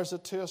or is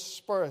it to a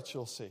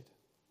spiritual seed?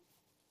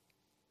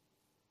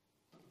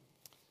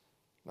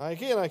 Now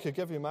again, I could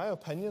give you my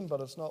opinion, but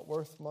it's not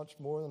worth much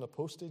more than a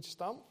postage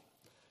stamp.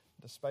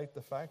 Despite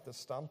the fact that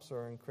stamps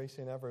are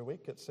increasing every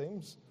week, it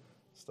seems.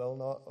 Still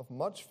not of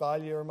much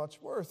value or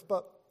much worth.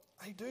 But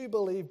I do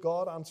believe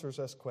God answers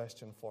this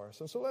question for us.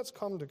 And so let's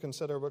come to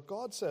consider what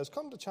God says.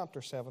 Come to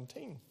chapter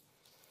 17.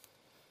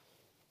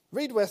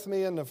 Read with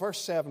me in the verse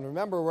 7.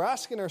 Remember, we're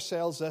asking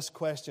ourselves this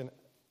question.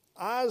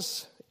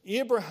 As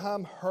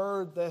Abraham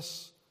heard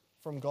this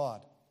from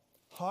God,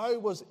 how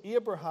was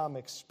Abraham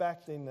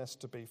expecting this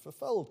to be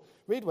fulfilled?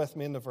 Read with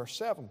me in the verse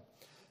 7.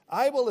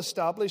 I will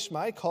establish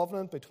my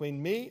covenant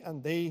between me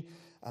and thee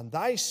and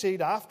thy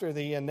seed after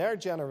thee and their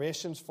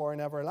generations for an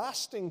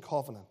everlasting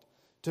covenant,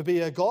 to be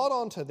a God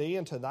unto thee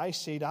and to thy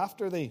seed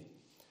after thee.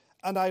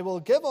 And I will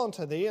give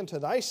unto thee and to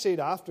thy seed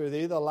after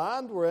thee the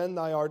land wherein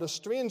thou art a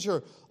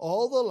stranger,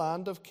 all the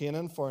land of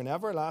Canaan for an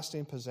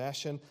everlasting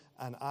possession,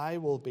 and I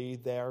will be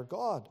their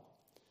God.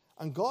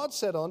 And God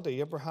said unto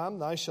Abraham,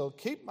 Thou shalt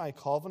keep my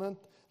covenant,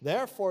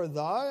 therefore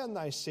thou and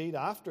thy seed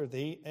after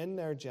thee in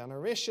their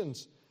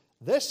generations.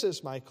 This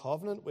is my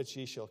covenant which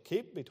ye shall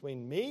keep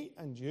between me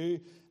and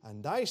you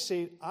and thy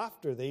seed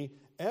after thee.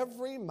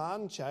 Every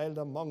man-child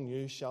among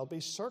you shall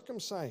be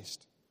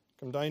circumcised.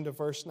 Come down to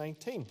verse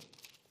 19.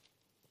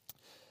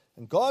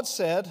 And God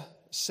said,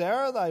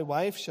 Sarah thy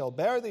wife shall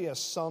bear thee a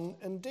son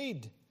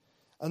indeed,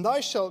 and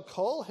thou shalt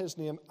call his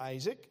name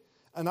Isaac,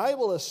 and I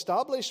will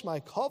establish my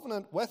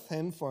covenant with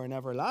him for an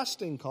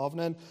everlasting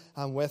covenant,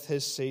 and with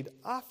his seed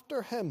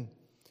after him.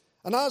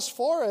 And as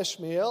for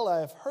Ishmael, I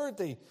have heard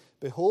thee.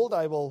 Behold,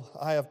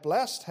 I have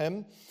blessed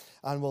him,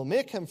 and will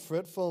make him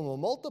fruitful, and will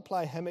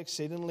multiply him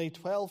exceedingly.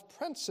 12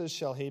 princes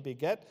shall he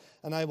beget,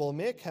 and I will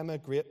make him a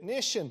great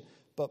nation.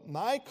 But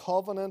my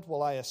covenant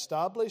will I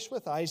establish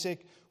with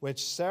Isaac,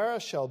 which Sarah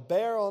shall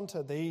bear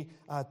unto thee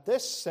at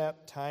this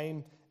set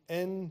time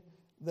in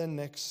the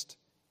next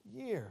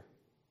year.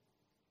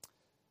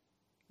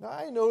 Now,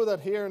 I know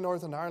that here in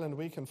Northern Ireland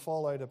we can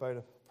fall out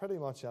about pretty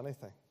much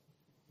anything.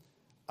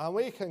 And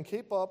we can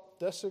keep up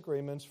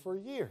disagreements for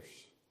years.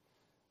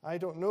 I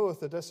don't know if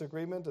the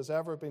disagreement has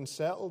ever been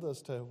settled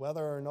as to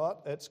whether or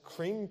not it's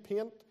cream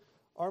paint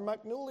or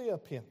magnolia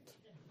paint.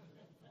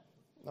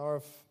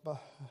 Or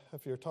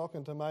if you're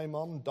talking to my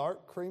mum,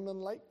 dark cream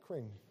and light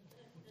cream.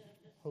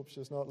 Hope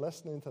she's not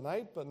listening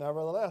tonight, but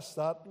nevertheless,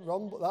 that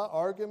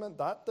argument,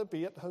 that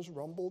debate has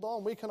rumbled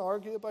on. We can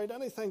argue about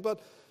anything,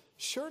 but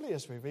surely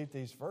as we read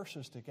these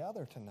verses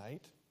together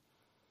tonight,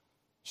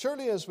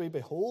 surely as we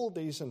behold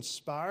these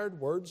inspired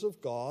words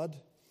of God,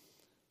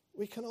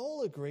 we can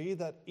all agree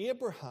that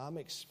Abraham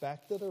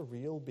expected a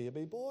real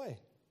baby boy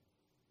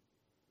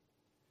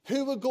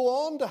who would go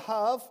on to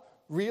have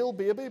real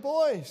baby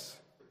boys.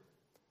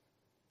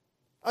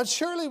 And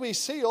surely we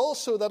see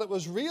also that it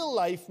was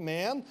real-life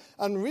men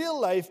and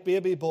real-life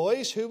baby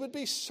boys who would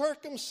be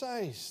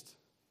circumcised.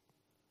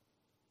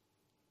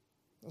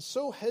 And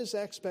so his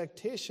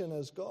expectation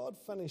as God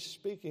finished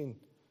speaking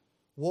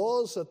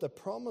was that the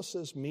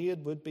promises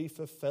made would be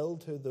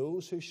fulfilled to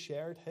those who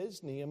shared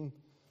his name,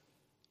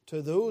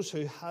 to those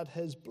who had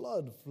his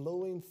blood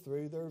flowing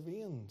through their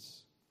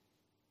veins.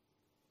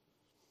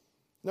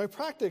 Now,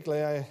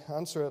 practically, I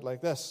answer it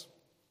like this.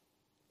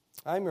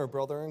 I'm your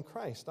brother in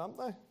Christ, aren't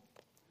I?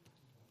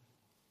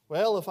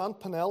 Well, if Aunt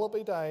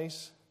Penelope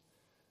dies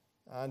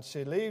and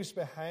she leaves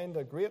behind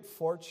a great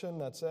fortune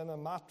that's in a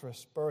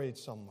mattress buried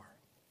somewhere,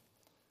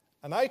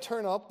 and I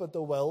turn up at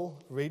the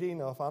will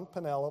reading of Aunt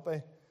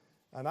Penelope,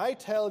 and I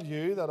tell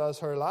you that as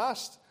her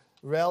last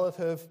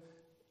relative,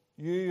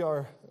 you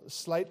are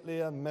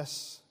slightly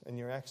amiss in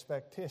your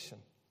expectation,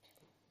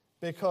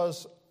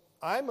 because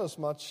I'm as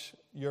much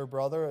your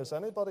brother as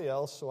anybody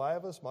else, so I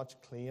have as much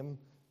claim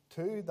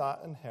to that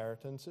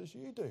inheritance as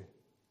you do.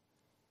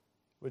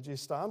 Would you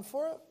stand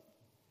for it?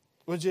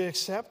 Would you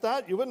accept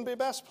that? You wouldn't be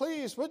best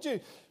pleased, would you?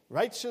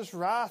 Righteous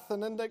wrath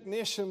and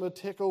indignation would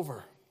take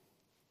over.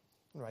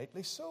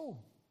 Rightly so.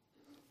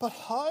 But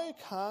how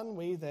can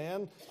we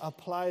then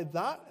apply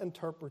that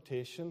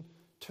interpretation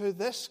to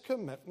this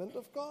commitment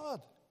of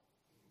God?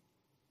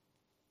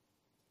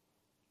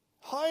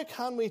 How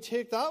can we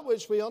take that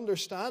which we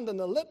understand in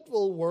the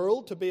literal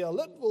world to be a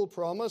literal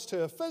promise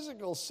to a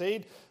physical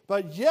seed,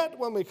 but yet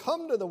when we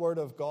come to the Word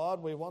of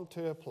God, we want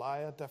to apply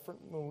a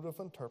different mode of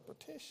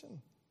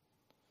interpretation?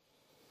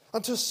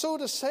 And to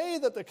say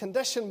that the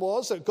condition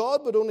was that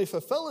God would only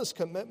fulfill his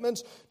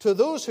commitments to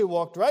those who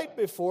walked right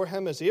before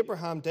him as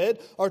Abraham did,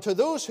 or to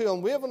those who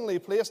unwaveringly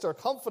placed their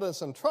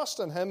confidence and trust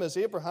in him as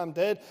Abraham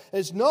did,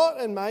 is not,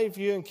 in my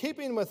view, in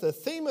keeping with the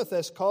theme of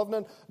this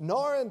covenant,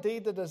 nor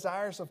indeed the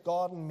desires of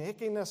God in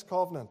making this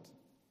covenant.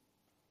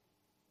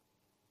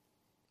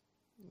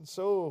 And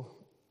so,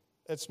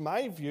 it's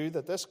my view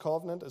that this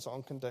covenant is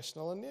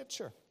unconditional in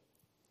nature.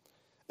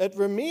 It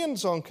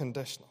remains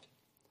unconditional.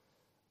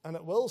 And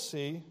it will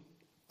see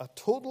a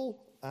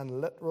total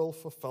and literal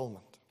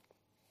fulfillment.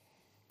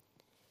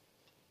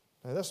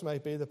 Now, this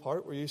might be the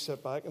part where you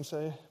sit back and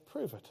say,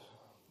 prove it.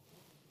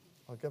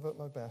 I'll give it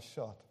my best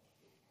shot.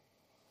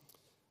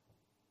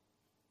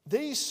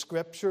 These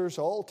scriptures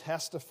all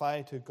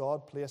testify to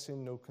God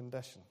placing no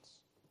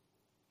conditions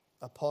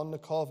upon the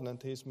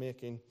covenant he's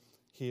making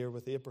here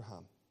with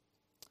Abraham.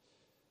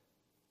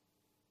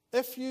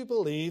 If you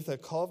believe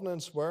that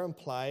covenants were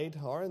implied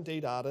or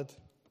indeed added,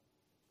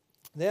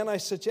 then I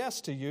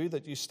suggest to you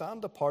that you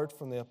stand apart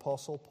from the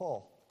Apostle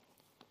Paul.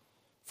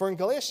 For in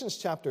Galatians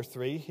chapter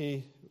 3,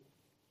 he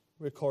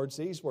records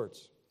these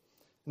words.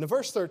 In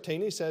verse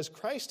 13, he says,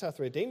 Christ hath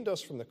redeemed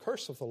us from the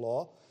curse of the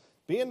law,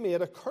 being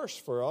made a curse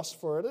for us,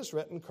 for it is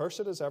written,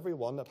 Cursed is every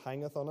one that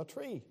hangeth on a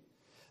tree.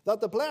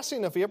 That the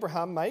blessing of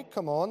Abraham might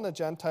come on the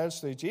Gentiles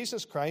through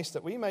Jesus Christ,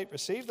 that we might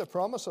receive the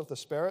promise of the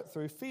Spirit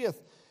through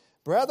faith.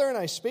 Brethren,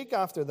 I speak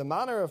after the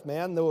manner of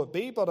men, though it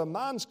be but a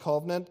man's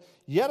covenant,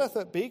 yet if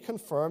it be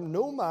confirmed,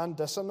 no man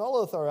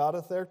disannulleth or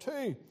addeth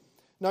thereto.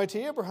 Now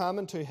to Abraham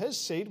and to his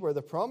seed were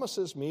the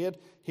promises made.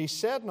 He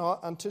said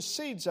not unto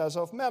seeds as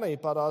of many,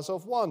 but as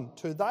of one,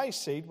 to thy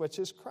seed which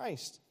is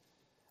Christ.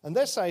 And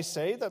this I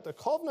say, that the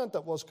covenant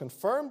that was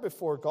confirmed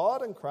before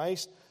God in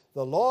Christ,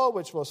 the law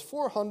which was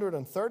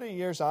 430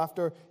 years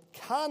after,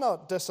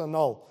 cannot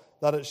disannul,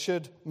 that it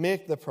should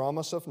make the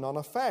promise of none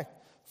effect.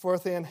 For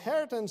if the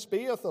inheritance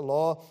be of the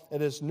law,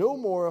 it is no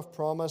more of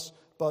promise,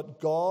 but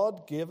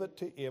God gave it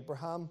to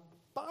Abraham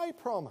by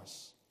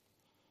promise.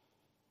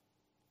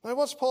 Now,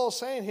 what's Paul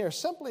saying here?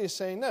 Simply he's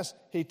saying this.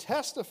 He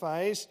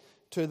testifies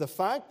to the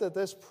fact that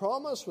this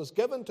promise was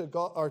given to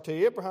God, or to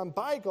Abraham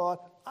by God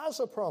as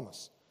a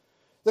promise.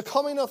 The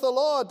coming of the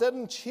law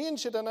didn't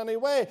change it in any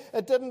way.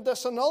 It didn't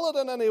disannul it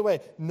in any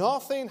way.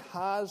 Nothing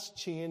has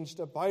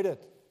changed about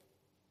it.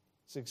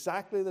 It's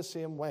exactly the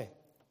same way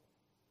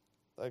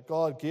that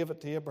God gave it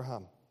to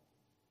Abraham.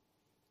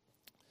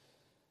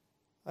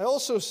 I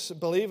also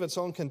believe it's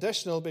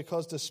unconditional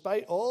because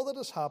despite all that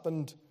has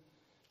happened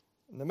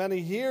in the many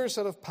years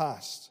that have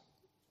passed,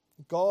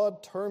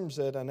 God terms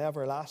it an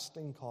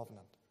everlasting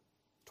covenant.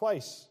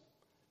 Twice,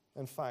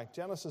 in fact.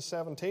 Genesis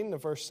 17, the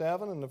verse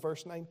 7 and the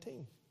verse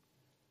 19.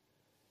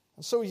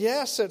 And so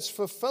yes, its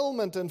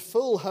fulfillment in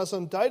full has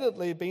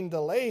undoubtedly been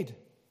delayed,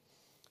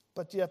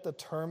 but yet the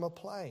term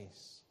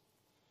applies.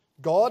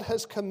 God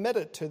has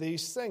committed to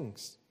these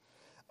things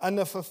and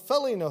the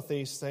fulfilling of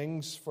these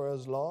things for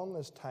as long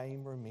as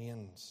time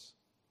remains.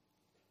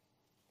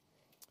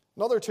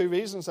 Another two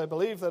reasons I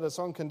believe that it's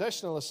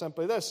unconditional is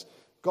simply this.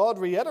 God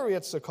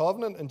reiterates the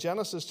covenant in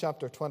Genesis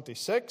chapter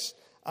 26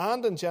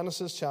 and in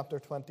Genesis chapter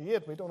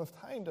 28. We don't have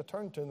time to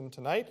turn to them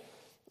tonight,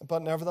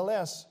 but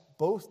nevertheless,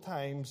 both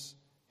times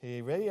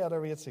he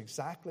reiterates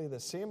exactly the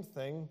same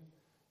thing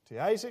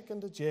to Isaac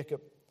and to Jacob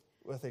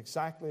with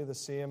exactly the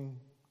same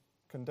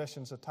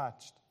conditions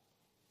attached.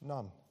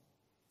 None.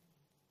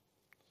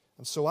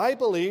 And so I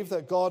believe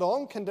that God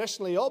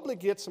unconditionally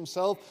obligates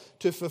himself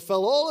to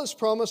fulfill all his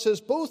promises,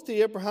 both to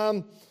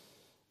Abraham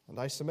and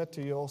I submit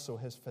to you also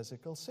his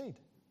physical seed.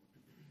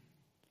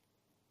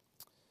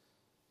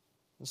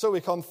 And so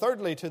we come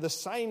thirdly to the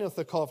sign of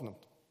the covenant.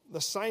 The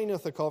sign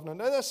of the covenant.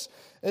 Now this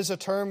is a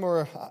term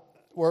where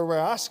we're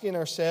asking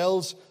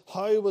ourselves,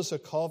 how was a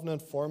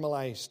covenant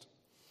formalized?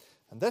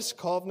 And this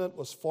covenant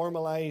was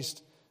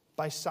formalized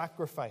by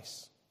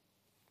sacrifice.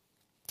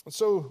 And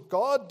so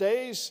God,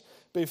 days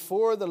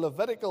before the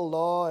Levitical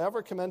law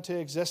ever came into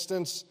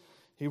existence,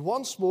 he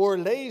once more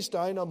lays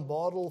down a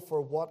model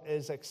for what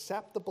is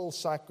acceptable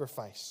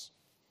sacrifice.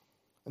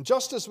 And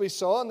just as we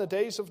saw in the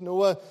days of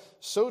Noah,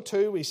 so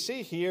too we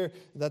see here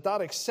that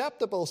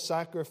acceptable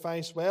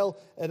sacrifice, well,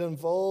 it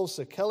involves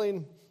the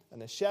killing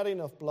and the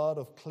shedding of blood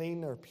of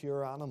clean or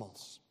pure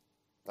animals.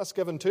 That's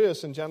given to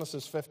us in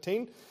Genesis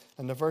 15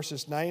 and the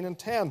verses 9 and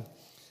 10.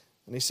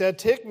 And he said,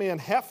 Take me an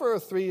heifer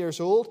of 3 years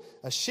old,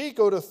 a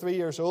she-goat of 3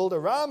 years old, a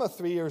ram of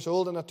 3 years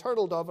old, and a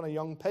turtle dove and a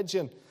young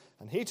pigeon.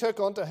 And he took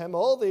unto him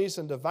all these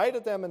and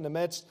divided them in the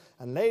midst,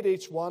 and laid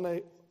each one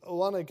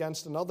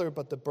against another,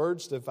 but the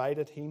birds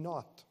divided he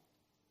not.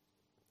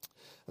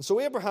 And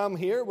so Abraham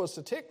here was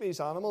to take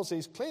these animals,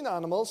 these clean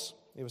animals,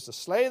 he was to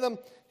slay them,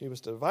 he was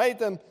to divide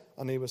them,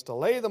 and he was to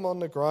lay them on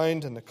the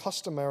ground in the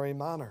customary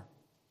manner.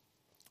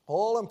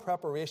 All in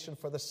preparation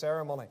for the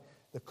ceremony,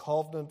 the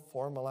covenant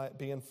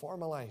being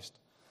formalized.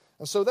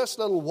 And so this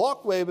little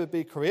walkway would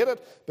be created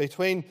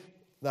between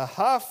the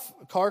half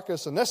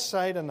carcass on this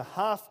side and the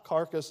half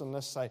carcass on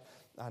this side.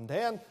 And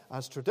then,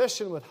 as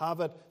tradition would have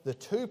it, the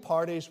two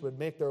parties would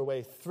make their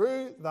way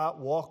through that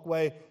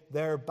walkway,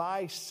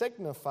 thereby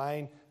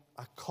signifying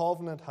a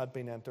covenant had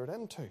been entered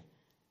into.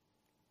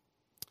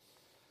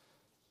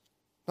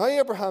 Now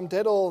Abraham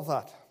did all of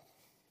that.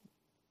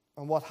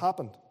 And what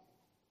happened?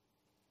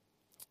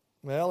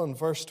 Well, in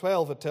verse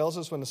 12 it tells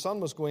us, when the sun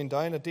was going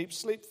down, a deep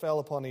sleep fell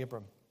upon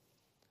Abram.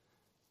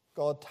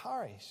 God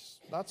tarries.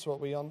 That's what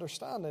we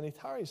understand, and he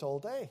tarries all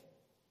day.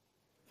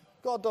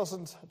 God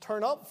doesn't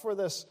turn up for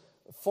this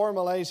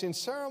formalizing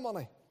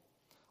ceremony.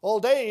 All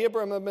day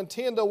Abram had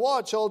maintained a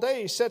watch. All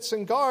day he sits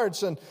and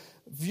guards and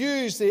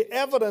views the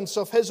evidence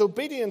of his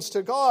obedience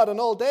to God. And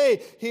all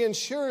day he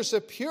ensures the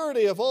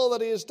purity of all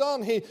that he has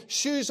done. He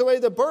shoos away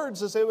the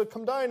birds as they would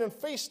come down and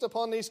feast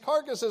upon these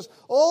carcasses.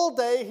 All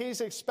day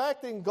he's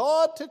expecting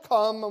God to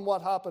come, and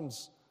what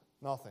happens?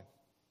 Nothing.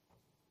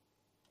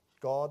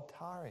 God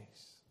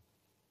tarries.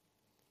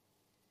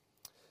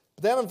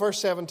 Then in verse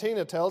 17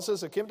 it tells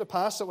us, it came to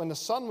pass that when the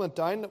sun went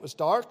down and it was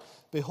dark,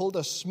 behold,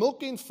 a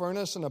smoking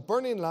furnace and a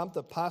burning lamp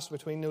that passed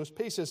between those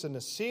pieces. In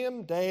the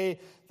same day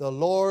the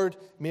Lord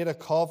made a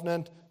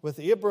covenant with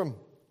Abram.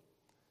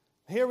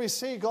 Here we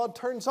see God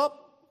turns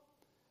up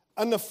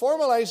and the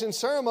formalizing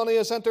ceremony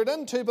is entered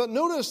into, but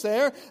notice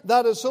there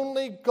that it's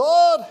only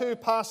God who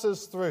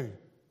passes through.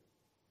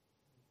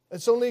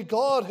 It's only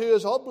God who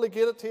is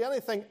obligated to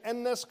anything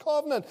in this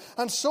covenant.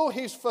 And so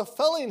he's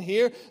fulfilling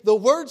here the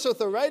words of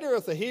the writer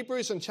of the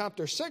Hebrews in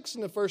chapter 6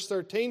 and verse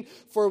 13.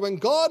 For when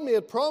God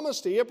made promise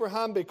to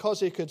Abraham, because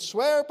he could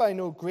swear by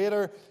no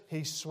greater,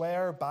 he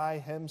swore by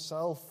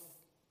himself.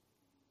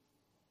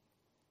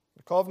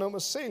 The covenant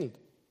was sealed.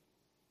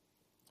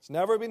 It's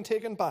never been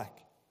taken back.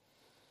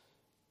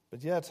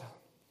 But yet,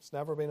 it's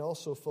never been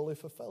also fully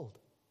fulfilled.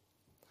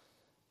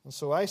 And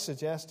so I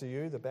suggest to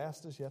you, the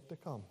best is yet to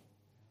come.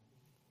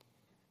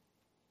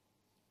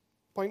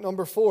 Point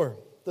number 4,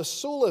 the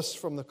solace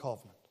from the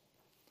covenant.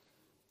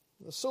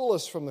 The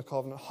solace from the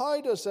covenant. How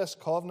does this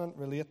covenant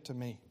relate to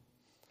me?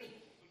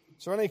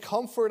 Is there any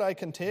comfort I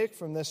can take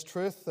from this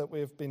truth that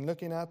we've been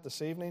looking at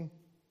this evening?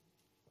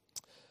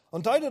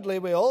 Undoubtedly,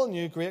 we all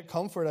knew great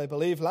comfort, I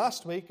believe,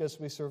 last week as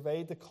we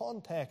surveyed the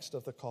context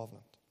of the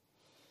covenant.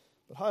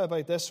 But how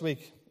about this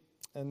week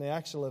in the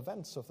actual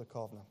events of the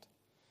covenant?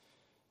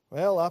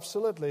 Well,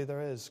 absolutely,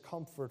 there is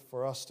comfort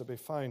for us to be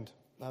found,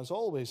 as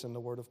always, in the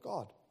Word of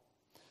God.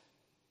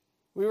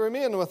 We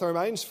remain with our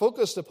minds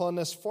focused upon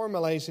this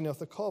formalizing of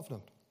the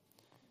covenant.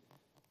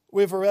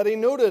 We've already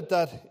noted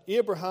that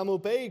Abraham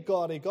obeyed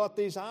God. He got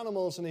these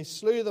animals and he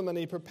slew them and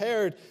he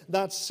prepared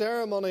that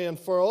ceremony and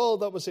for all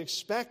that was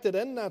expected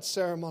in that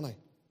ceremony.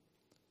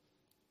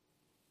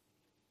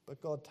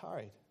 But God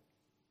tarried.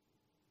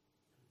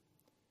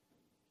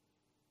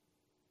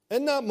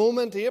 In that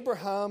moment,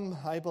 Abraham,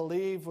 I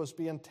believe, was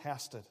being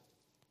tested.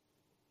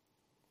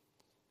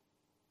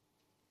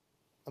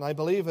 And I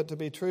believe it to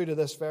be true to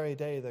this very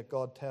day that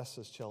God tests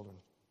his children.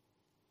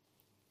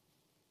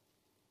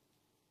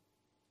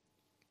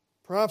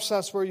 Perhaps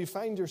that's where you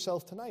find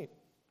yourself tonight.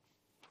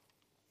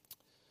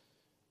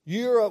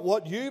 You're at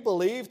what you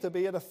believe to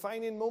be a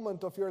defining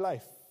moment of your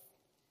life.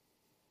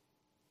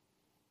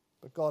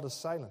 But God is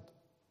silent.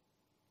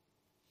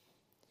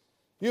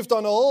 You've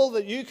done all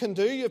that you can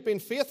do. You've been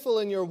faithful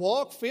in your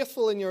walk,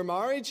 faithful in your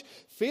marriage,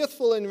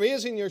 faithful in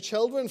raising your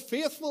children,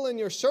 faithful in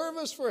your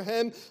service for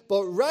Him.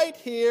 But right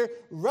here,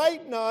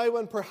 right now,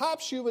 when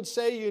perhaps you would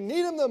say you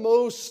need Him the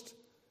most,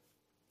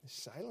 He's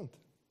silent.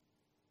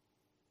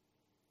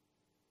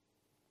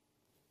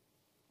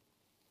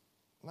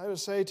 And I would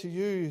say to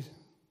you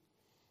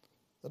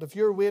that if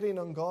you're waiting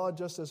on God,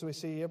 just as we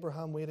see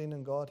Abraham waiting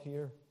on God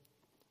here,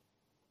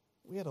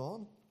 wait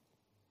on.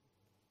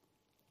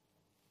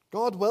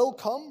 God will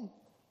come.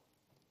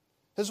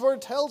 His word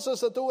tells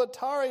us that though it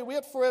tarry,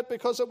 wait for it,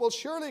 because it will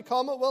surely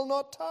come, it will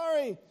not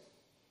tarry.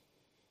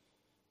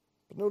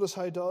 But notice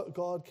how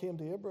God came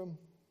to Abram.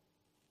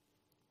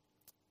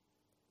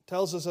 It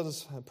tells us that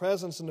his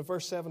presence in the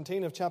verse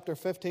 17 of chapter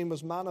 15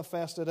 was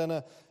manifested in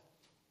a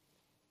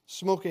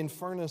smoking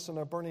furnace and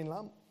a burning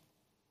lamp.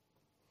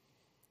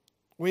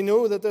 We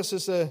know that this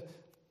is the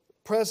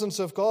presence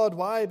of God.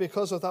 Why?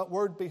 Because of that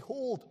word,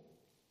 behold.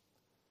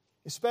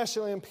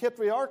 Especially in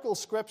patriarchal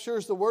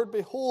scriptures, the word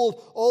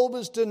behold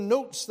always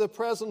denotes the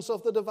presence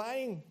of the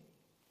divine.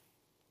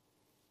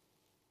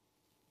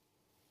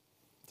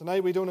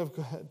 Tonight we don't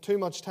have too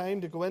much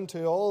time to go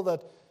into all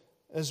that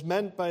is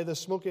meant by the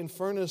smoking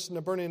furnace and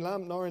the burning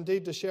lamp, nor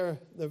indeed to share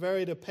the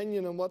varied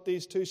opinion on what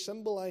these two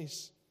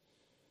symbolize.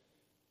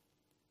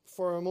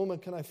 For a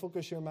moment, can I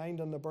focus your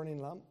mind on the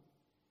burning lamp?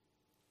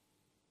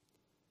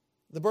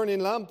 The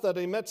burning lamp that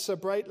emits a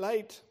bright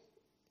light,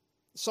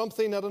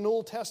 something that in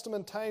Old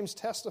Testament times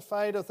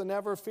testified of the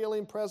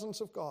never-failing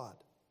presence of God.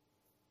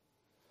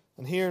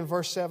 And here in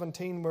verse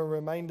 17, we're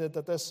reminded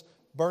that this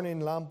burning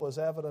lamp was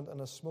evident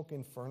in a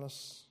smoking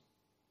furnace.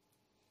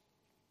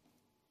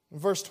 In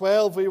verse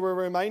 12, we were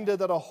reminded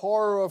that a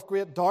horror of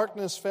great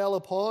darkness fell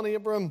upon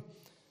Abram.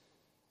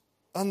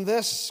 And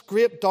this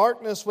great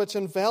darkness which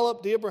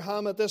enveloped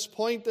Abraham at this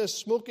point, this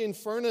smoking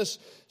furnace,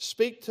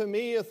 speak to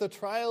me of the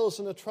trials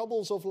and the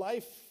troubles of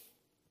life.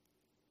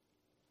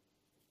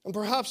 And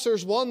perhaps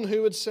there's one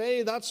who would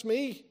say, that's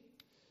me.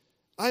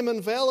 I'm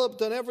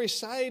enveloped on every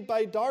side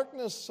by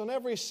darkness. On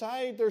every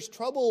side there's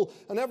trouble.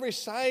 On every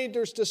side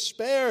there's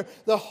despair.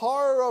 The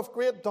horror of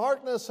great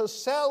darkness has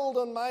settled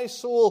on my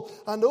soul.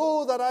 And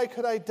oh, that I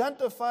could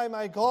identify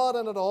my God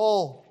in it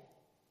all.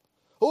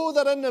 Oh,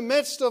 that in the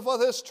midst of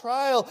this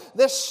trial,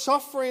 this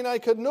suffering, I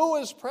could know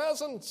His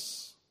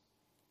presence.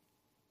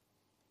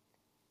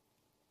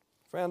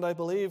 Friend, I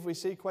believe we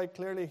see quite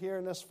clearly here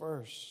in this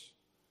verse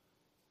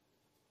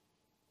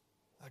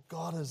that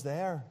God is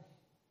there.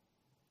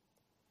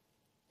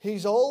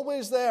 He's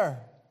always there.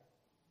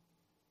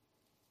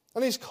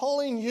 And He's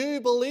calling you,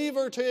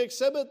 believer, to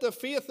exhibit the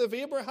faith of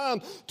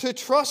Abraham, to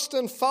trust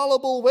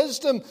infallible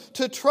wisdom,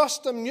 to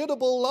trust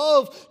immutable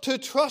love, to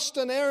trust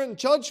inerrant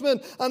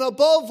judgment, and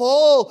above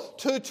all,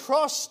 to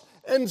trust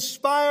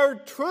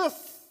inspired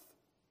truth.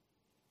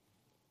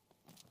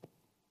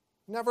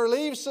 Never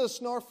leaves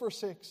us nor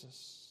forsakes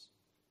us.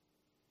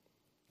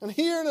 And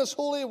here in His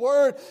holy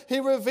word, He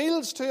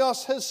reveals to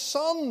us His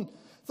Son,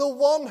 the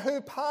one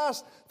who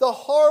passed the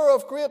horror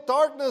of great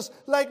darkness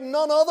like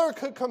none other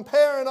could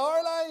compare in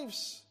our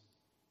lives.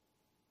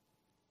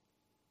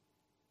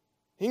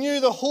 He knew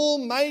the whole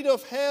might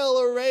of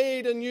hell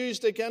arrayed and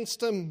used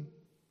against Him.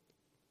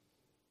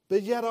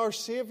 But yet our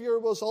Savior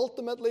was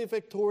ultimately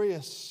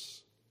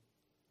victorious.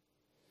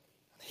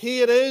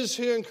 He it is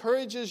who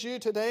encourages you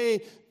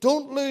today.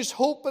 Don't lose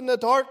hope in the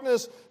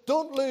darkness.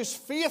 Don't lose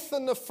faith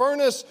in the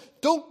furnace.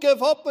 Don't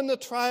give up in the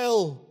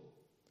trial.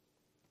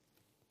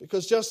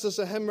 Because just as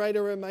the hymn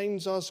writer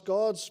reminds us,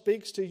 God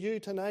speaks to you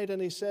tonight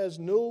and He says,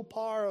 no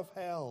power of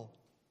hell,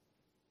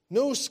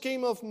 no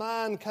scheme of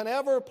man can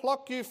ever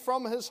pluck you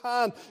from His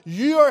hand.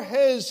 You are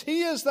His,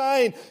 He is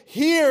thine,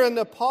 here in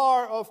the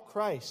power of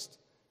Christ.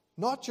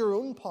 Not your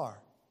own power.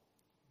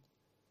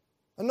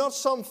 And not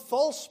some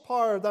false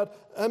power that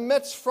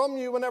emits from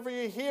you whenever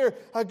you hear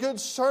a good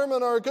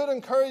sermon or a good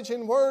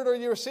encouraging word or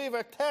you receive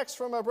a text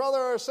from a brother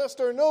or a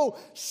sister. No,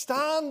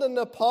 stand in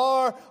the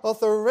power of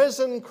the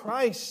risen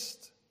Christ.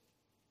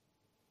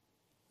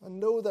 And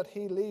know that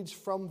He leads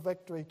from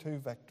victory to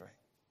victory.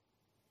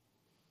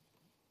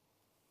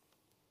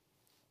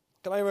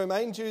 Can I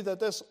remind you that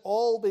this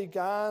all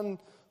began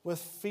with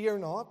fear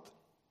not?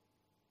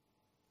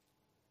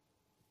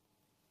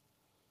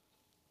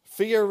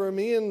 Fear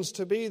remains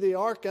to be the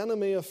arch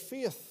enemy of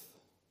faith.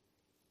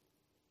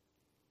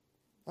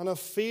 And if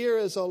fear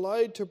is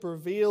allowed to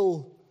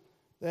prevail,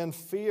 then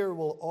fear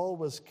will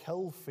always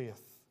kill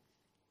faith.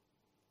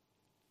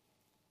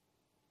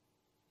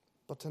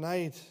 But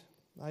tonight,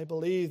 I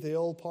believe the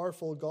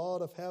all-powerful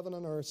God of heaven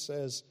and earth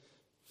says,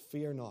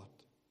 fear not.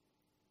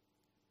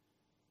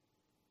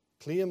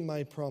 Claim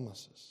my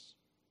promises.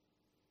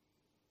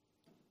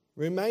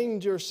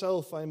 Remind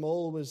yourself I'm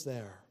always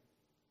there.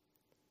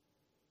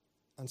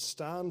 And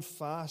stand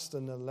fast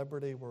in the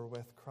liberty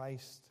wherewith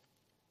Christ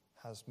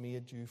has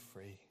made you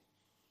free.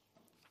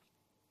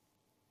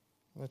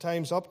 And the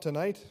time's up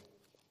tonight,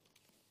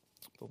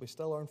 but we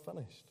still aren't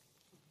finished.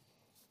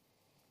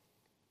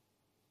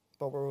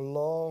 But we're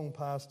long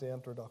past the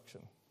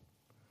introduction,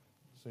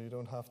 so you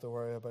don't have to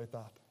worry about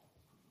that.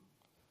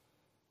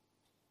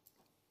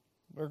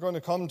 We're going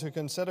to come to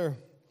consider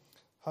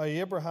how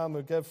Abraham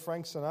would give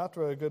Frank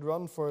Sinatra a good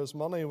run for his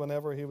money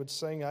whenever he would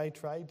sing, I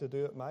tried to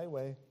do it my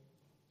way.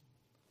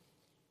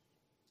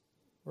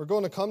 We're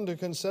going to come to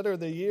consider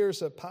the years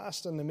that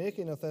passed in the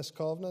making of this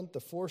covenant, the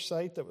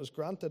foresight that was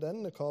granted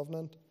in the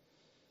covenant.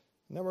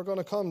 And then we're going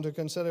to come to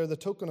consider the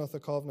token of the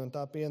covenant,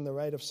 that being the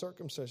rite of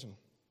circumcision.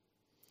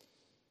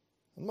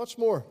 And much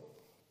more.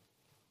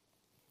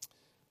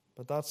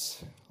 But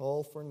that's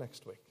all for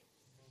next week.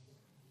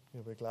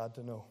 You'll be glad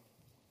to know.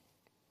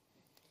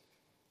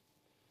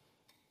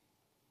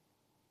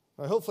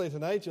 Now, hopefully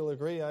tonight you'll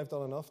agree I've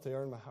done enough to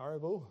earn my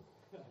Haribo.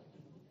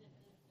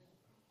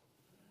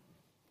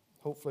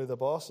 Hopefully the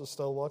boss is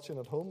still watching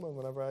at home, and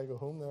whenever I go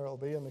home, there I'll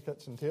be on the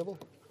kitchen table.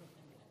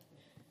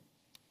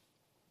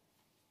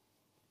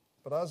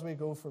 But as we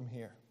go from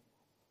here,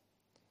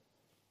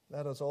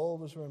 let us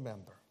always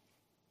remember,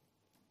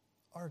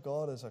 our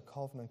God is a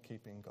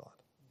covenant-keeping God.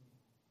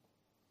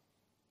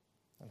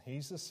 And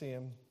He's the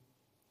same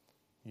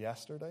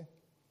yesterday,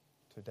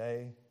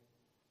 today,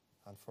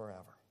 and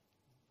forever.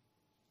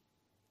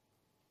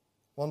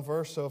 One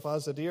verse, so if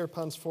as the deer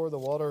pants for the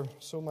water,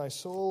 so my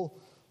soul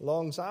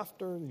longs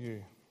after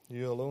you.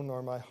 You alone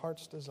are my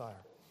heart's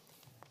desire,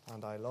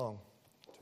 and I long